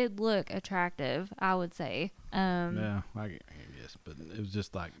 he did look attractive, I would say. Yeah, I guess, but it was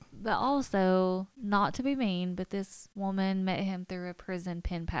just like. But also, not to be mean, but this woman met him through a prison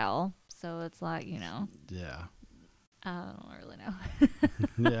pen pal, so it's like, you know. Yeah. I don't really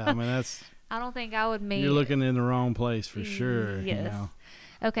know. Yeah, I mean that's. I don't think I would meet. You're looking in the wrong place for sure. Yes. You know?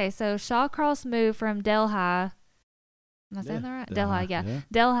 Okay, so Shawcross moved from Delhi. Am I saying that right? Delhi, yeah.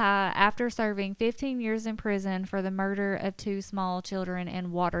 Delhi, after serving 15 years in prison for the murder of 2 small children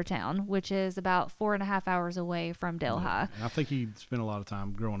in Watertown, which is about 4.5 hours away from Delhi. Yeah. I think he spent a lot of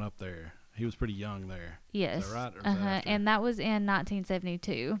time growing up there. He was pretty young there. Yes. Is that right? Or was that after? And that was in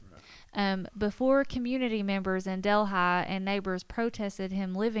 1972. Right. Before community members in Delhi and neighbors protested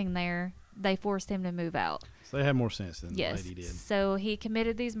him living there, they forced him to move out. So they had more sense than the lady did. So he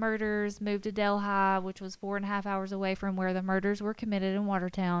committed these murders, moved to Delhi, which was 4.5 hours away from where the murders were committed in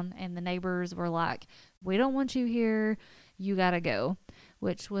Watertown. And the neighbors were like, we don't want you here. You got to go,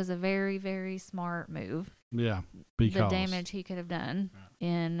 which was a very, very smart move. Yeah. Because the damage he could have done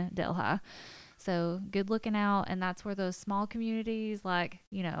in Delhi. So good looking out. And that's where those small communities, like,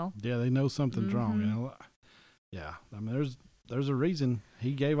 you know. Yeah, they know something's wrong. You know? Yeah. I mean, there's a reason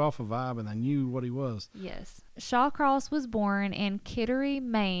he gave off a vibe and they knew what he was. Yes. Shawcross was born in Kittery,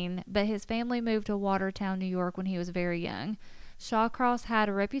 Maine, but his family moved to Watertown, New York when he was very young. Shawcross had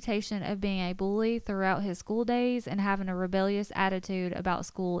a reputation of being a bully throughout his school days and having a rebellious attitude about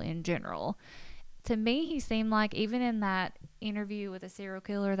school in general. To me, he seemed like, even in that interview with a serial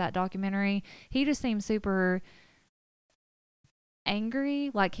killer, that documentary, he just seemed super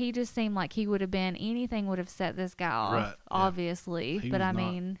angry. Like, he just seemed like he would have been, anything would have set this guy off, right, obviously. He but I was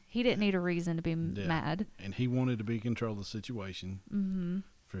mean, he didn't need a reason to be mad. And he wanted to be in control of the situation. Mm-hmm.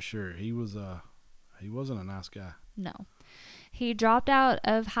 For sure. He wasn't a nice guy. No. He dropped out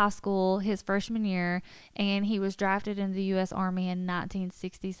of high school his freshman year, and he was drafted into the U.S. Army in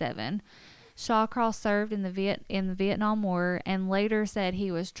 1967. Shawcross served in the Vietnam War and later said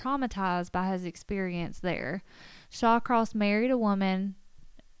he was traumatized by his experience there. Shawcross married a woman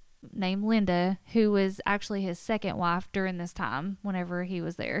named Linda, who was actually his second wife during this time whenever he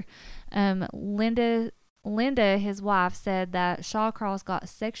was there. Linda, his wife, said that Shawcross got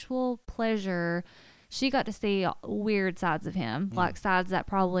sexual pleasure. She got to see weird sides of him, like sides that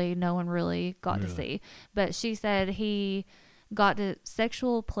probably no one really got to see. But she said he got to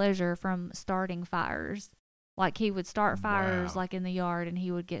sexual pleasure from starting fires. Like, he would start fires like in the yard, and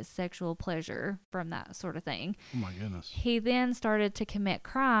he would get sexual pleasure from that sort of thing. Oh my goodness. He then started to commit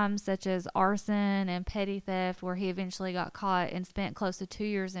crimes such as arson and petty theft, where he eventually got caught and spent close to 2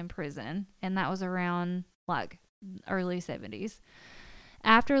 years in prison. And that was around like early 70s.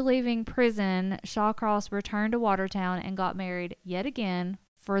 After leaving prison, Shawcross returned to Watertown and got married yet again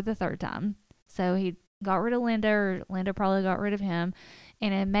for the 3rd time. So he got rid of Linda, or Linda probably got rid of him.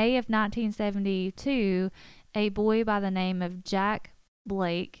 And in May of 1972, a boy by the name of Jack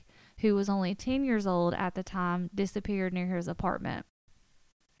Blake, who was only 10 years old at the time, disappeared near his apartment.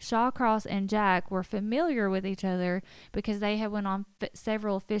 Shawcross and Jack were familiar with each other because they had went on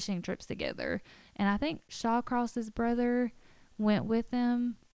several fishing trips together. And I think Shawcross's brother went with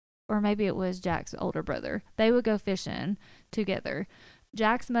them, or maybe it was Jack's older brother. They would go fishing together.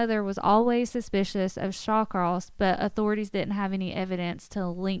 Jack's mother was always suspicious of Shawcross, but authorities didn't have any evidence to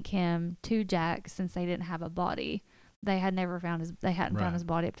link him to Jack since they didn't have a body. They hadn't found his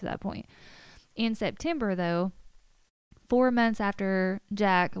body up to that point. In September, though, 4 months after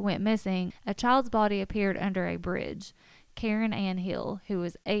Jack went missing, a child's body appeared under a bridge. Karen Ann Hill, who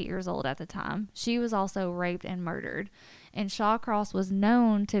was 8 years old at the time. She was also raped and murdered. And Shawcross was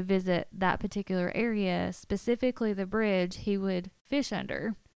known to visit that particular area, specifically the bridge he would fish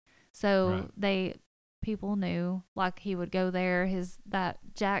under. So people knew, like, he would go there. That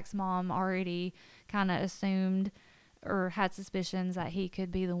Jack's mom already kind of assumed or had suspicions that he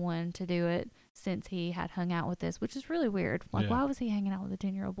could be the one to do it, since he had hung out with this, which is really weird. Like, why was he hanging out with a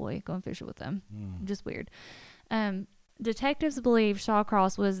 10-year-old boy going fishing with them? Just weird. Detectives believe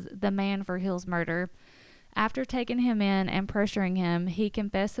Shawcross was the man for Hill's murder. After taking him in and pressuring him, he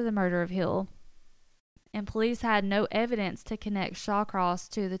confessed to the murder of Hill. And police had no evidence to connect Shawcross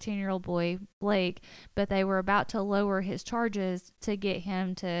to the 10-year-old boy, Blake, but they were about to lower his charges to get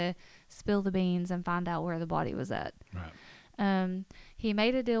him to spill the beans and find out where the body was at. Right. He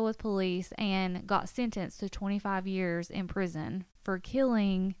made a deal with police and got sentenced to 25 years in prison for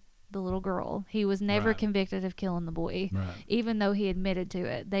killing the little girl. He was never convicted of killing the boy, even though he admitted to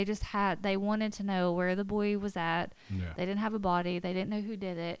it. They wanted to know where the boy was at. They didn't have a body. They didn't know who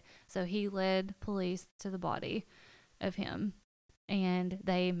did it. So he led police to the body of him, and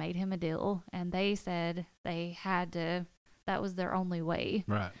they made him a deal, and they said they had to, that was their only way.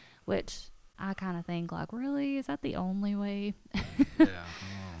 Right. Which I kind of think, like, really? Is that the only way? Yeah.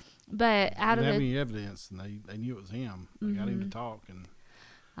 But out of any evidence, and they knew it was him. They got him to talk, and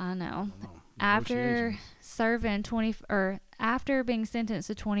I know. After after being sentenced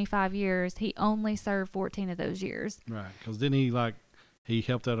to 25 years, he only served 14 of those years. Right, because didn't he he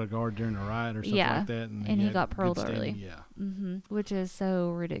helped out a guard during a riot or something like that, and he got paroled early. Yeah, which is so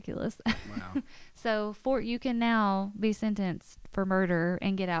ridiculous. Wow. So you can now be sentenced for murder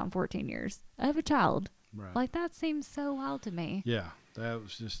and get out in 14 years of a child. Right. Like, that seems so wild to me. Yeah, that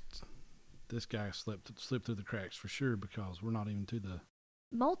was just, this guy slipped through the cracks for sure, because we're not even to the.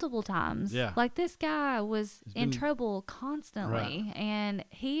 Multiple times. Yeah. Like, this guy was in trouble constantly. And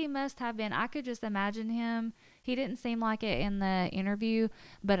he must have been, I could just imagine him. He didn't seem like it in the interview,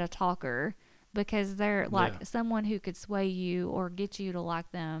 but a talker. Because they're like someone who could sway you or get you to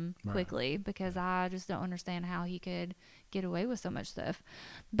like them quickly. Because I just don't understand how he could get away with so much stuff.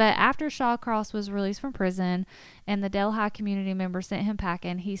 But after Shawcross was released from prison and the Delhi community members sent him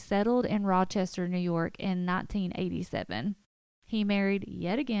packing, he settled in Rochester, New York in 1987. He married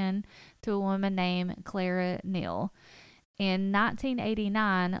yet again to a woman named Clara Neal. In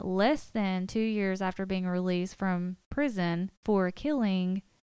 1989, less than 2 years after being released from prison for killing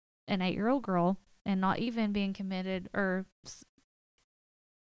an 8-year-old girl and not even being committed or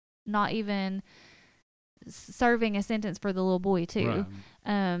not even serving a sentence for the little boy too.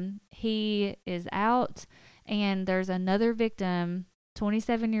 He is out, and there's another victim,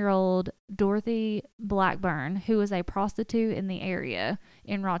 27-year-old Dorothy Blackburn, who was a prostitute in the area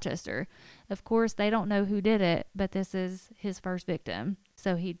in Rochester. Of course, they don't know who did it, but this is his first victim.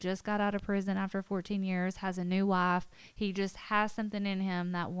 So he just got out of prison after 14 years, has a new wife. He just has something in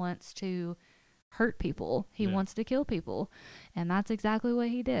him that wants to hurt people. He wants to kill people. And that's exactly what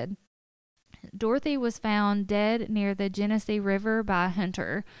he did. Dorothy was found dead near the Genesee River by a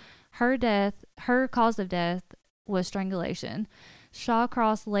hunter. Her cause of death was strangulation.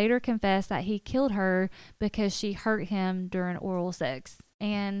 Shawcross later confessed that he killed her because she hurt him during oral sex.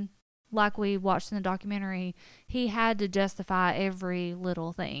 And like we watched in the documentary, he had to justify every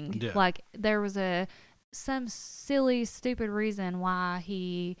little thing. Yeah. Like, there was some silly, stupid reason why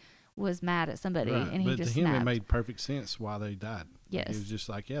he was mad at somebody, and he just snapped. But to him, it made perfect sense why they died. Yes. He was just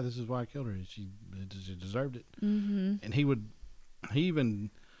like, yeah, this is why I killed her. She deserved it. Mm-hmm. And he would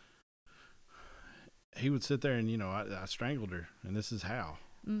sit there and, I strangled her, and this is how.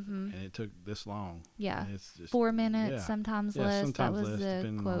 Mm-hmm. And it took this long. Yeah. It's just 4 minutes, sometimes less. Sometimes that was less,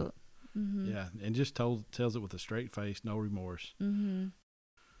 the quote. Mm-hmm. Yeah, and just tells it with a straight face, no remorse. Mm-hmm.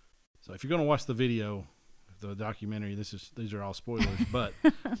 So if you're going to watch the video, the documentary, these are all spoilers, but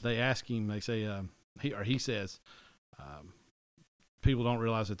they ask him, they say, he says, people don't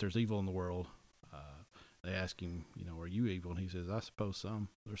realize that there's evil in the world. They ask him, are you evil? And he says, I suppose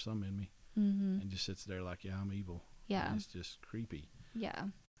there's some in me. Mm-hmm. And just sits there like, yeah, I'm evil. Yeah. And it's just creepy. Yeah.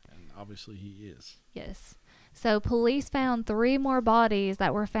 And obviously he is. Yes. So police found 3 more bodies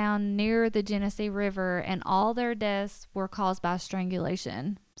that were found near the Genesee River, and all their deaths were caused by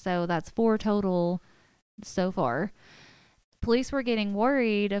strangulation. So that's 4 total so far. Police were getting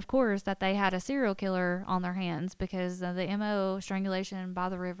worried, of course, that they had a serial killer on their hands because of the MO, strangulation by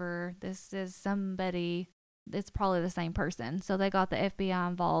the river. This is somebody, it's probably the same person. So they got the FBI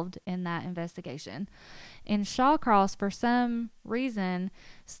involved in that investigation. And Shawcross, for some reason,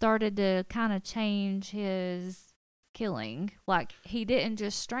 started to kind of change his killing. Like, he didn't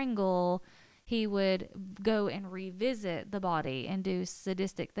just strangle. he would go and revisit the body and do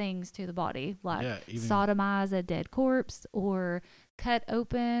sadistic things to the body, like sodomize a dead corpse or cut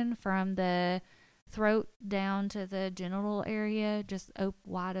open from the throat down to the genital area, just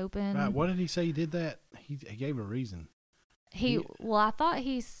wide open. Right. What did he say he did that? He gave a reason. Well, I thought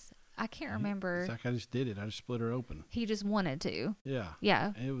I can't remember. It's like, I just did it. I just split her open. He just wanted to. Yeah.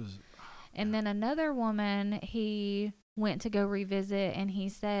 Yeah. It was. And then another woman, he went to go revisit, and he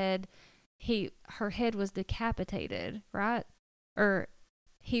said her head was decapitated, right? Or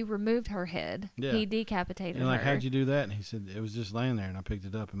he removed her head. Yeah. He decapitated her. And like, how'd you do that? And he said, it was just laying there, and I picked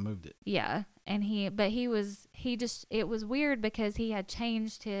it up and moved it. Yeah. And it was weird because he had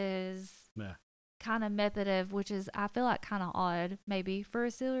changed his kind of method of, which is, I feel like, kind of odd maybe for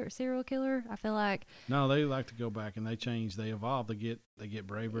a serial killer. I feel like. No, they like to go back and they evolve, they get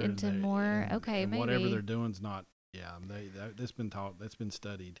braver. Into more, okay, and maybe. Whatever they're doing's not. Yeah, that's been taught. That's been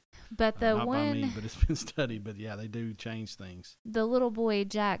studied. But not by me, but it's been studied. But yeah, they do change things. The little boy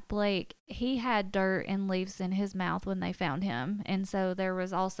Jack Blake, he had dirt and leaves in his mouth when they found him, and so there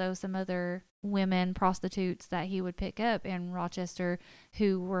was also some other women prostitutes that he would pick up in Rochester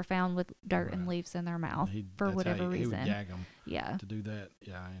who were found with dirt and leaves in their mouth for whatever reason. He would gag them. Yeah. To do that,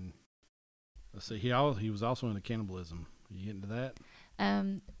 yeah, and let's see. He was also into cannibalism. Are you getting to that?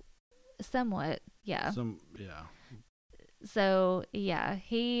 Somewhat, yeah. Yeah. So, yeah,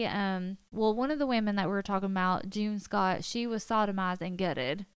 he, one of the women that we were talking about, June Scott, she was sodomized and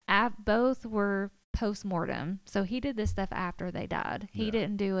gutted. Both were post-mortem. So he did this stuff after they died. He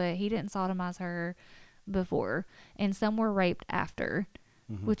didn't do it. He didn't sodomize her before. And some were raped after,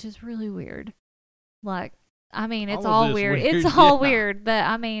 which is really weird. Like, I mean, it's all weird. It's all weird. But,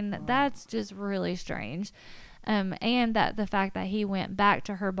 I mean, that's just really strange. And that the fact that he went back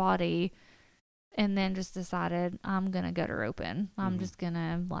to her body and then just decided, I'm going to gut her open. I'm just going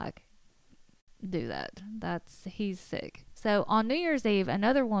to, like, do that. He's sick. So on New Year's Eve,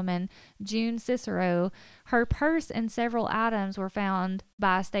 another woman, June Cicero, her purse and several items were found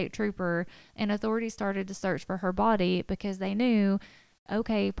by a state trooper, and authorities started to search for her body because they knew,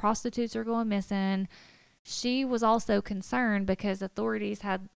 okay, prostitutes are going missing. She was also concerned because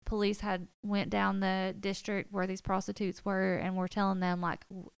police had went down the district where these prostitutes were and were telling them, like,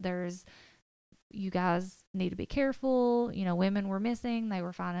 you guys need to be careful. You know, women were missing. They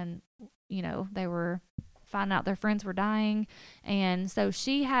were finding out their friends were dying. And so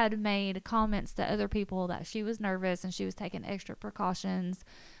she had made comments to other people that she was nervous and she was taking extra precautions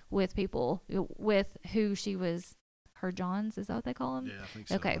with people with who she was, her Johns, is that what they call them? Yeah, I think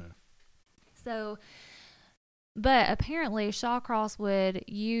so. Okay. Yeah. So, but apparently Shawcross would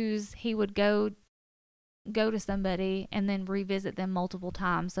go to somebody and then revisit them multiple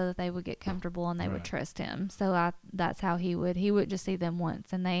times so that they would get comfortable and they would trust him. So that's how he would just see them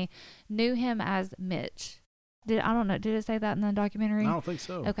once, and they knew him as Mitch. I don't know, did it say that in the documentary? I don't think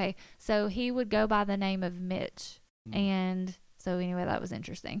so. Okay, so he would go by the name of Mitch. And so anyway, that was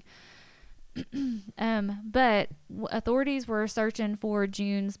interesting. But authorities were searching for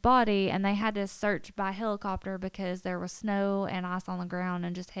June's body, and they had to search by helicopter because there was snow and ice on the ground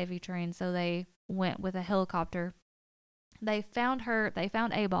and just heavy terrain. So they went with a helicopter. They found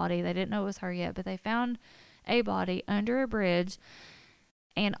a body. They didn't know it was her yet, but they found a body under a bridge.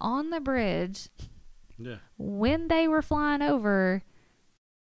 And on the bridge, when they were flying over,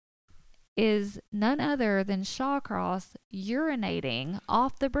 is none other than Shawcross urinating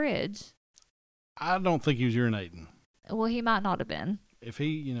off the bridge. I don't think he was urinating. Well, he might not have been. If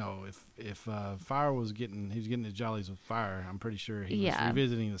he, if fire was he was getting his jollies with fire, I'm pretty sure he was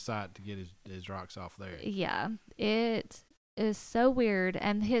revisiting the site to get his rocks off there. Yeah, it is so weird.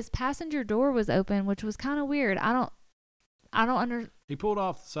 And his passenger door was open, which was kind of weird. I don't understand. He pulled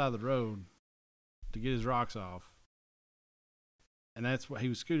off the side of the road to get his rocks off, and that's what he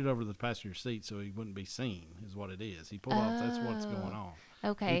was scooted over to the passenger seat so he wouldn't be seen. Is what it is. He pulled off. That's what's going on.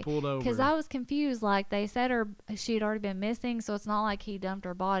 Okay. He pulled over. Because I was confused. Like, they said she had already been missing, so it's not like he dumped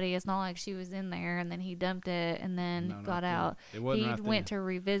her body. It's not like she was in there and then he dumped it and then got out. It wasn't he went to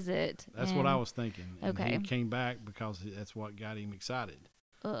revisit. That's what I was thinking. And he came back because that's what got him excited.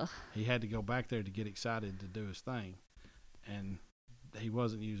 Ugh. He had to go back there to get excited to do his thing. And he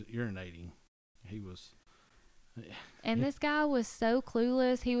wasn't urinating. He was... And this guy was so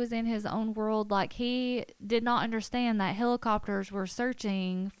clueless. He was in his own world. Like, he did not understand that helicopters were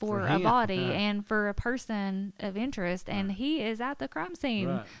searching for a body and for a person of interest. And he is at the crime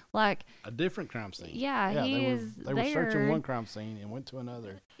scene. Like, a different crime scene. Yeah, they were searching one crime scene and went to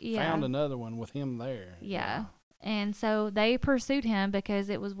another. Found another one with him there. Yeah. And so they pursued him because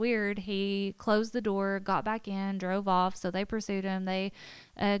it was weird. He closed the door, got back in, drove off. So they pursued him. They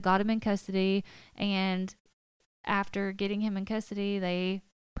got him in custody. And after getting him in custody, they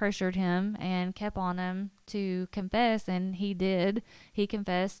pressured him and kept on him to confess. And he did. He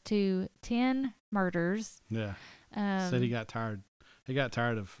confessed to 10 murders. Yeah. Said he got tired. He got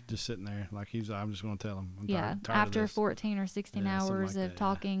tired of just sitting there. Like I'm just going to tell him. I'm tired after of this. 14 or 16 hours of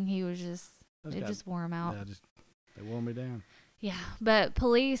talking, he was just wore him out. Yeah, they wore me down. Yeah, but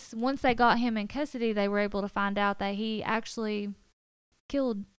police, once they got him in custody, they were able to find out that he actually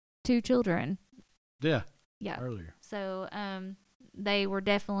killed 2 children. Yeah. Yeah. Earlier. So, they were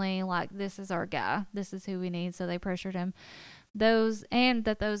definitely like, this is our guy. This is who we need. So they pressured him. Those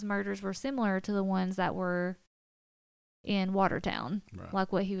murders were similar to the ones that were in Watertown, right.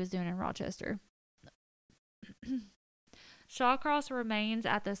 like what he was doing in Rochester. Shawcross remains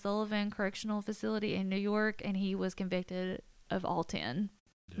at the Sullivan Correctional Facility in New York, and he was convicted of all 10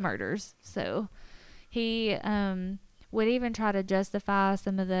 murders. So he would even try to justify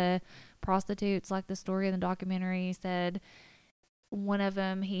some of the prostitutes, like the story in the documentary said. One of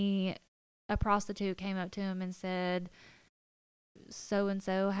them, a prostitute came up to him and said,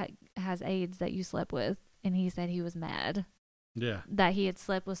 so-and-so has AIDS that you slept with. And he said he was mad. Yeah. That he had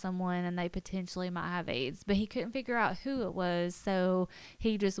slept with someone and they potentially might have AIDS. But he couldn't figure out who it was. So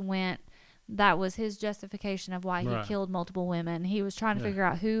he just that was his justification of why he killed multiple women. He was trying to figure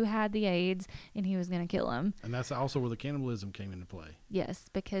out who had the AIDS and he was going to kill him. And that's also where the cannibalism came into play. Yes,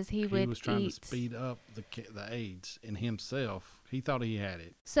 because he was trying to speed up the AIDS in himself. He thought he had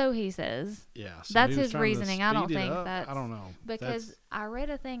it. So he says. Yeah. So that's his reasoning. I don't think that's. I don't know. Because I read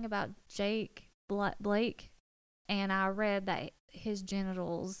a thing about Jake Blake, and I read that his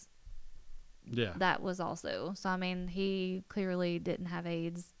genitals. Yeah. That was also. So I mean, he clearly didn't have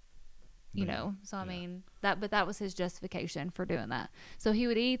AIDS. You know. So I mean but that was his justification for doing that. So he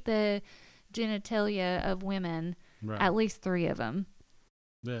would eat the genitalia of women, at least 3 of them.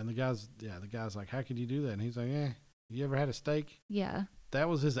 Yeah, and the guy's like, how could you do that? And he's like, you ever had a steak? Yeah. That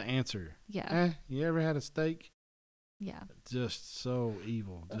was his answer. Yeah. You ever had a steak? Yeah. Just so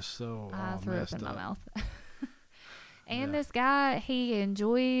evil. Just so I threw up in my mouth. And Yeah. this guy, he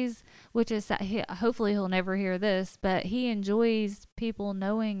enjoys, which is, hopefully he'll never hear this, but he enjoys people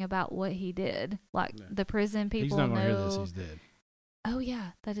knowing about what he did. Like the prison people He's not know. going to hear this. He's dead. Oh,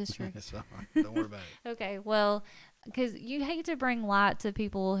 yeah, that is true. So, don't worry about it. Okay, well, because you hate to bring light to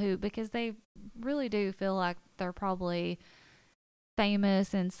people because they really do feel like they're probably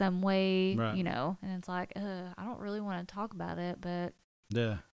famous in some way, you know, and it's like, I don't really want to talk about it, but.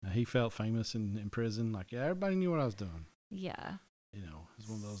 Yeah, he felt famous in prison. Like, everybody knew what I was doing. Yeah. You know, it's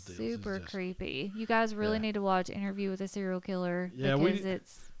one of those deals. Super creepy. You guys really need to watch Interview with a Serial Killer. Yeah,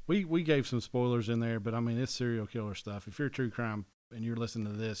 because we gave some spoilers in there, but I mean, it's serial killer stuff. If you're a true crime and you're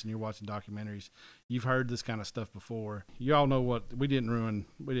listening to this and you're watching documentaries, you've heard this kind of stuff before. You all know what we didn't ruin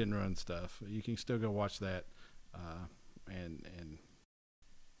stuff. You can still go watch that and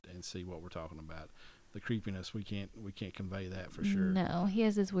see what we're talking about. The creepiness, we can't convey that for sure. No, he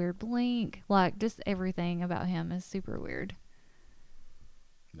has this weird blink. Like, just everything about him is super weird.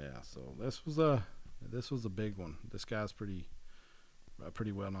 Yeah, so this was a big one. This guy's a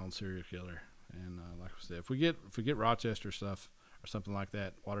pretty well known serial killer, and like I said, if we get Rochester stuff or something like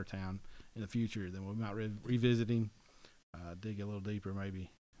that, Watertown in the future, then we might revisit him, dig a little deeper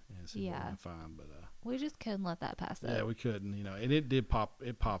maybe, and see what we can find. But we just couldn't let that pass up. Yeah, we couldn't, you know, and it did pop.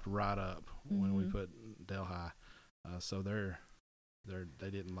 It popped right up when we put Delhi. So they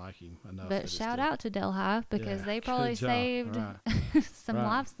didn't like him enough. But shout out to Delhi because they probably saved some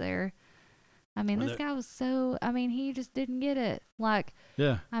lives there. I mean, this guy was he just didn't get it. Like,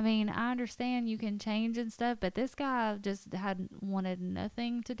 I mean, I understand you can change and stuff, but this guy just wanted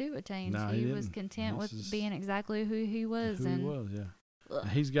nothing to do with change. No, he was content with being exactly who he was.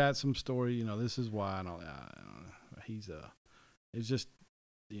 He's got some story, you know, this is why, and it's just,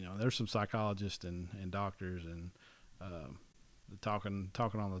 you know, there's some psychologists and doctors and talking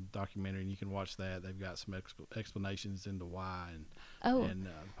on the documentary, and you can watch that. They've got some explanations into why and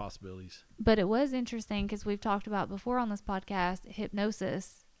possibilities. But it was interesting because we've talked about before on this podcast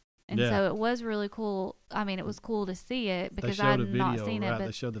hypnosis, and so it was really cool. I mean, it was cool to see it because I had not seen it. But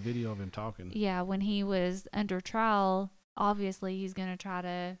they showed the video of him talking. Yeah, when he was under trial, obviously he's going to try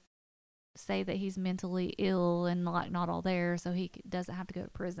to say that he's mentally ill and like not all there, so he doesn't have to go to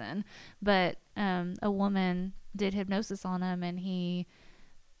prison. But a woman did hypnosis on him, and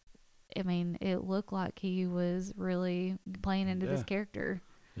it looked like he was really playing into this character.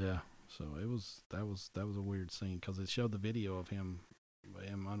 Yeah. So that was a weird scene because it showed the video of him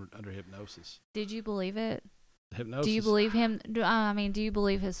under hypnosis. Did you believe it? hypnosis. Do you believe him? Do you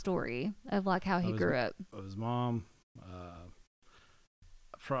believe his story of like how he grew up? Of his mom.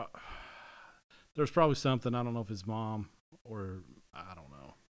 There's probably something. I don't know if his mom or I don't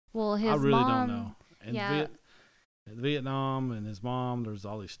know. Well, his I really mom, don't know. And yeah. Vietnam and his mom, there's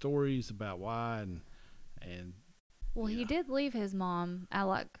all these stories about why and Well, he did leave his mom at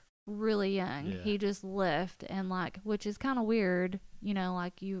like really young. Yeah. He just left and like, which is kind of weird,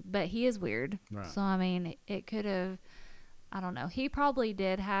 but he is weird. Right. So I mean, it could have, I don't know. He probably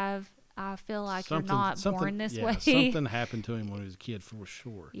did have. I feel like you're not born this way. Something happened to him when he was a kid for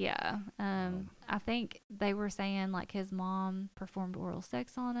sure. Yeah. I think they were saying like his mom performed oral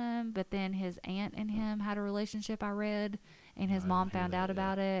sex on him, but then his aunt and him had a relationship, I read, and his mom found out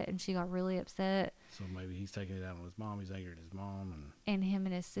about it, and she got really upset. So maybe he's taking it out on his mom. He's angry at his mom. And him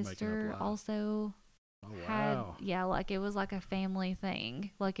and his sister also like it was like a family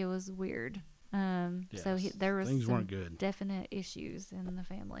thing. Like it was weird. So there was things some weren't good. Definite issues in the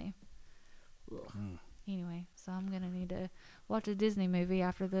family. Anyway, so I'm going to need to watch a Disney movie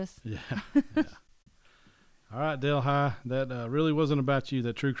after this. Yeah. All right, Del High. That really wasn't about you.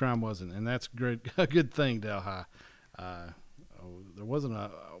 That true crime wasn't. And that's a good thing, Del High. There wasn't I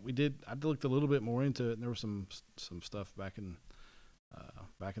looked a little bit more into it, and there was some stuff back in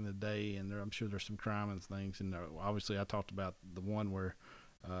the day, and I'm sure there's some crime and things. And obviously I talked about the one where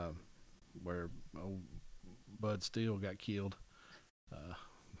Bud Steele got killed.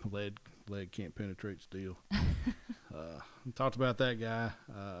 Lead can't penetrate steel. Talked about that guy,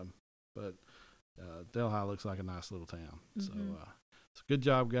 but Delhi looks like a nice little town. Mm-hmm. So good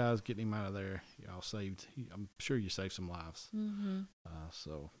job, guys, getting him out of there. Y'all saved. I'm sure you saved some lives. Mm-hmm.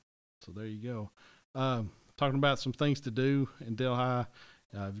 So there you go. Talking about some things to do in Delhi.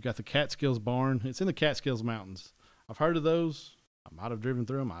 You've got the Catskills Barn. It's in the Catskills Mountains. I've heard of those. I might have driven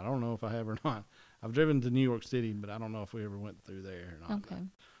through them. I don't know if I have or not. I've driven to New York City, but I don't know if we ever went through there or not. Okay.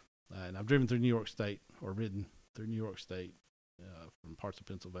 And I've driven through New York State or ridden through New York State from parts of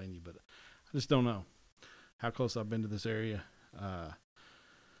Pennsylvania, but I just don't know how close I've been to this area.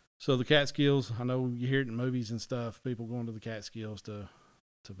 So the Catskills, I know you hear it in movies and stuff, people going to the Catskills to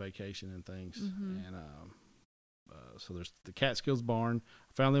vacation and things. Mm-hmm. And so there's the Catskills Barn.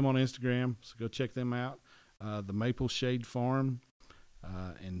 I found them on Instagram, so go check them out. The Maple Shade Farm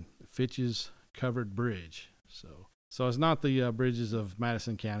and Fitch's Covered Bridge. So it's not the bridges of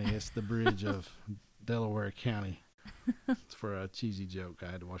Madison County. It's the bridge of Delaware County. It's for a cheesy joke.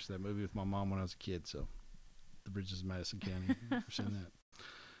 I had to watch that movie with my mom when I was a kid. So the bridges of Madison County. I've seen that.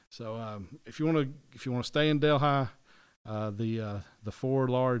 So if you want to stay in Delhi, the 4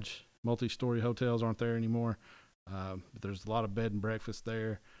 large multi-story hotels aren't there anymore. But there's a lot of bed and breakfast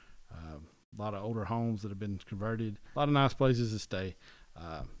there. A lot of older homes that have been converted. A lot of nice places to stay.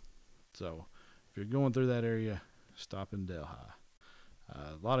 So if you're going through that area, stop in Delhi.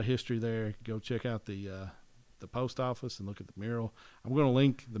 A lot of history there. Go check out the post office and look at the mural. I'm going to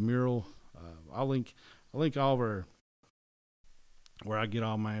link the mural. I'll link all of our where I get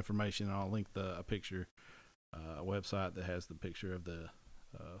all my information. And I'll link a picture, a website that has the picture of that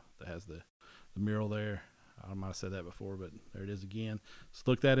has the mural there. I might have said that before, but there it is again. So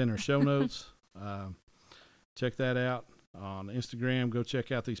look that in our show notes. Check that out on Instagram. Go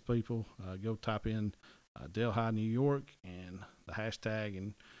check out these people. Go type in Delhi, New York, and the hashtag,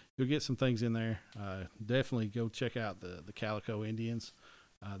 and you'll get some things in there. Definitely go check out the Calico Indians.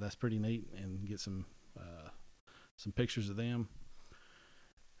 That's pretty neat, and get some pictures of them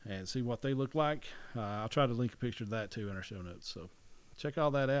and see what they look like. I'll try to link a picture of that too in our show notes. So check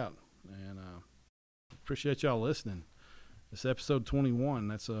all that out, and appreciate y'all listening. It's episode 21.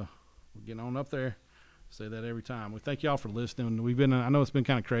 We're getting on up there. Say that every time. We thank y'all for listening. I know it's been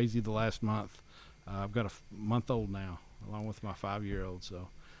kind of crazy the last month. I've got a month-old now, along with my 5-year-old. So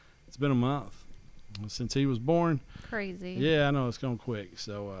it's been a month since he was born. Crazy. Yeah, I know, it's going quick.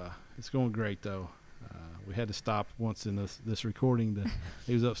 So it's going great though. We had to stop once in this recording.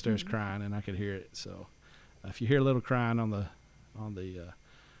 He was upstairs crying, and I could hear it. So if you hear a little crying on the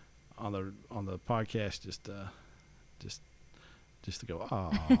podcast, just to go,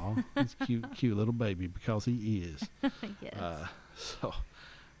 aw, he's a cute little baby, because he is. Yes.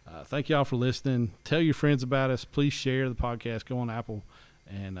 Thank y'all for listening. Tell your friends about us. Please share the podcast. Go on Apple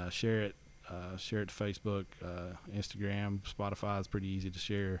and share it. Share it to Facebook, Instagram, Spotify is pretty easy to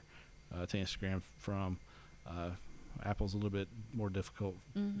share to Instagram from. Apple's a little bit more difficult,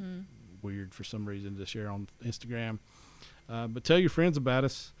 weird for some reason to share on Instagram. But tell your friends about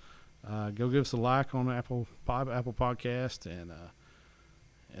us. Go give us a like on Apple Podcast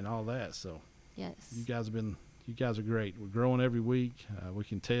and all that. So yes, you guys are great. We're growing every week. We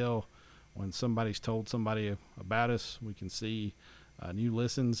can tell when somebody's told somebody about us, we can see new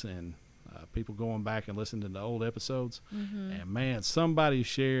listens and people going back and listening to the old episodes. Mm-hmm. And man, somebody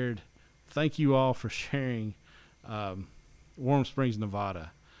shared. Thank you all for sharing Warm Springs,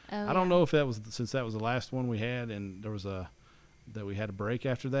 Nevada. Oh, I don't know if that was since that was the last one we had, and there was that we had a break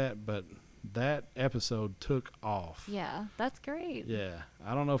after that, but that episode took off. Yeah, that's great. Yeah,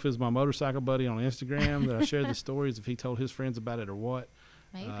 I don't know if it was my motorcycle buddy on Instagram that I shared the stories, if he told his friends about it or what.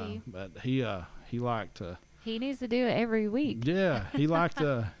 Maybe. But he liked. He needs to do it every week. Yeah, he liked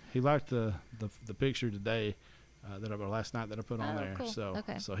the picture today or last night that I put on there. Cool. So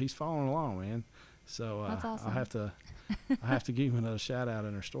Okay. so he's following along, man. So That's awesome. I have to give him another shout out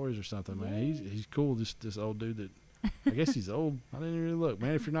in our stories or something, man. Yay. He's cool. This old dude that I guess he's old. I didn't really look,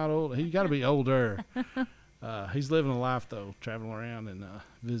 man. If you're not old, you got to be older. He's living a life though, traveling around and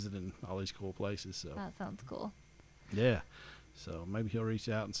visiting all these cool places. So That sounds cool. yeah. So maybe he'll reach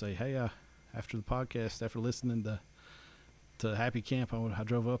out and say, hey, after the podcast, after listening to Happy Camp, I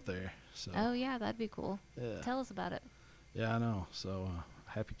drove up there. So Oh, yeah, that'd be cool. yeah. Tell us about it. Yeah, I know. So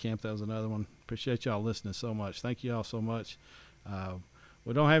Happy Camp, that was another one. Appreciate y'all listening so much. Thank you all so much.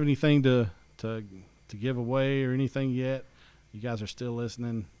 We don't have anything to give away or anything yet. You guys are still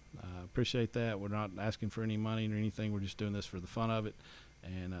listening. Appreciate that. We're not asking for any money or anything. We're just doing this for the fun of it.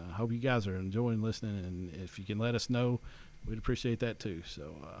 And I hope you guys are enjoying listening. And if you can let us know, we'd appreciate that too.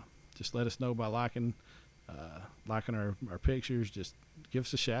 So just let us know by liking our pictures. Just give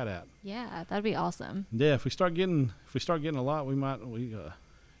us a shout out. Yeah, that'd be awesome. Yeah, if we start getting a lot, we might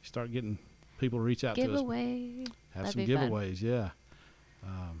start getting people to reach out to us. Giveaway. Have That'd some be fun. giveaways. Yeah.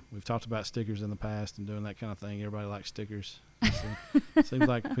 We've talked about stickers in the past and doing that kind of thing. Everybody likes stickers. Seems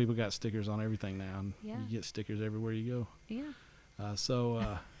like people got stickers on everything now, and Yeah. you get stickers everywhere you go. Yeah.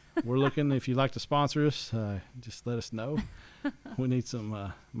 So we're looking. If you'd like to sponsor us, just let us know. We need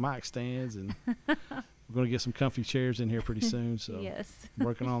some mic stands, and we're going to get some comfy chairs in here pretty soon. So Yes.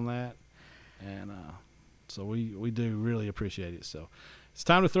 working on that, and so we do really appreciate it. So it's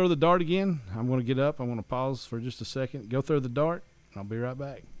time to throw the dart again. I'm going to get up. I'm going to pause for just a second, go throw the dart, and I'll be right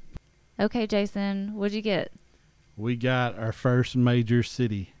back. Okay, Jason, what'd you get? We got our first major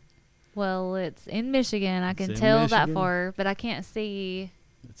city. Well, it's in Michigan. I It's can in tell that Michigan. far, but I can't see.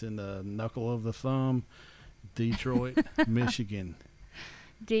 It's in the knuckle of the thumb, Detroit, Michigan.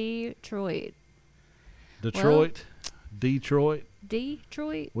 Detroit. Detroit. Detroit?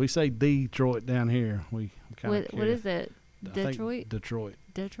 We say Detroit down here. We kind of What is it? Detroit. Detroit?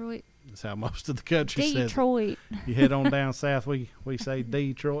 That's how most of the country says it. Detroit. You head on down south, we say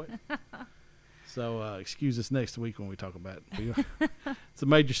Detroit. So excuse us next week when we talk about it. It's a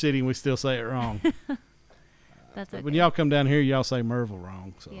major city and we still say it wrong. That's okay. When y'all come down here, y'all say Merville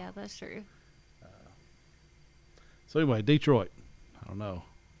wrong. So Yeah, that's true. so anyway, Detroit. I don't know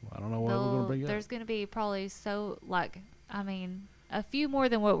what we're gonna bring up. There's going to be probably a few more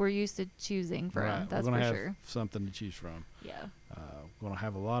than what we're used to choosing from. Right. That's we're for gonna have sure. something to choose from. Yeah. We're going to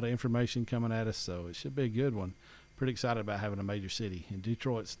have a lot of information coming at us, so it should be a good one. Pretty excited about having a major city. And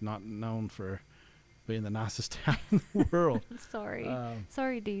Detroit's not known for being the nicest town in the world. Sorry.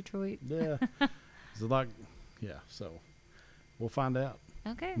 Sorry, Detroit. Yeah. So we'll find out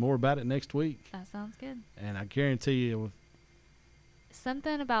Okay. more about it next week. That sounds good. And I guarantee you,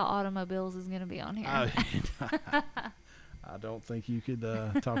 Something about automobiles is going to be on here. I don't think you could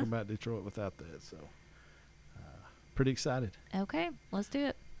talk about Detroit without that. So pretty excited. Okay. Let's do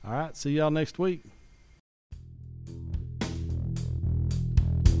it. All right. See y'all next week.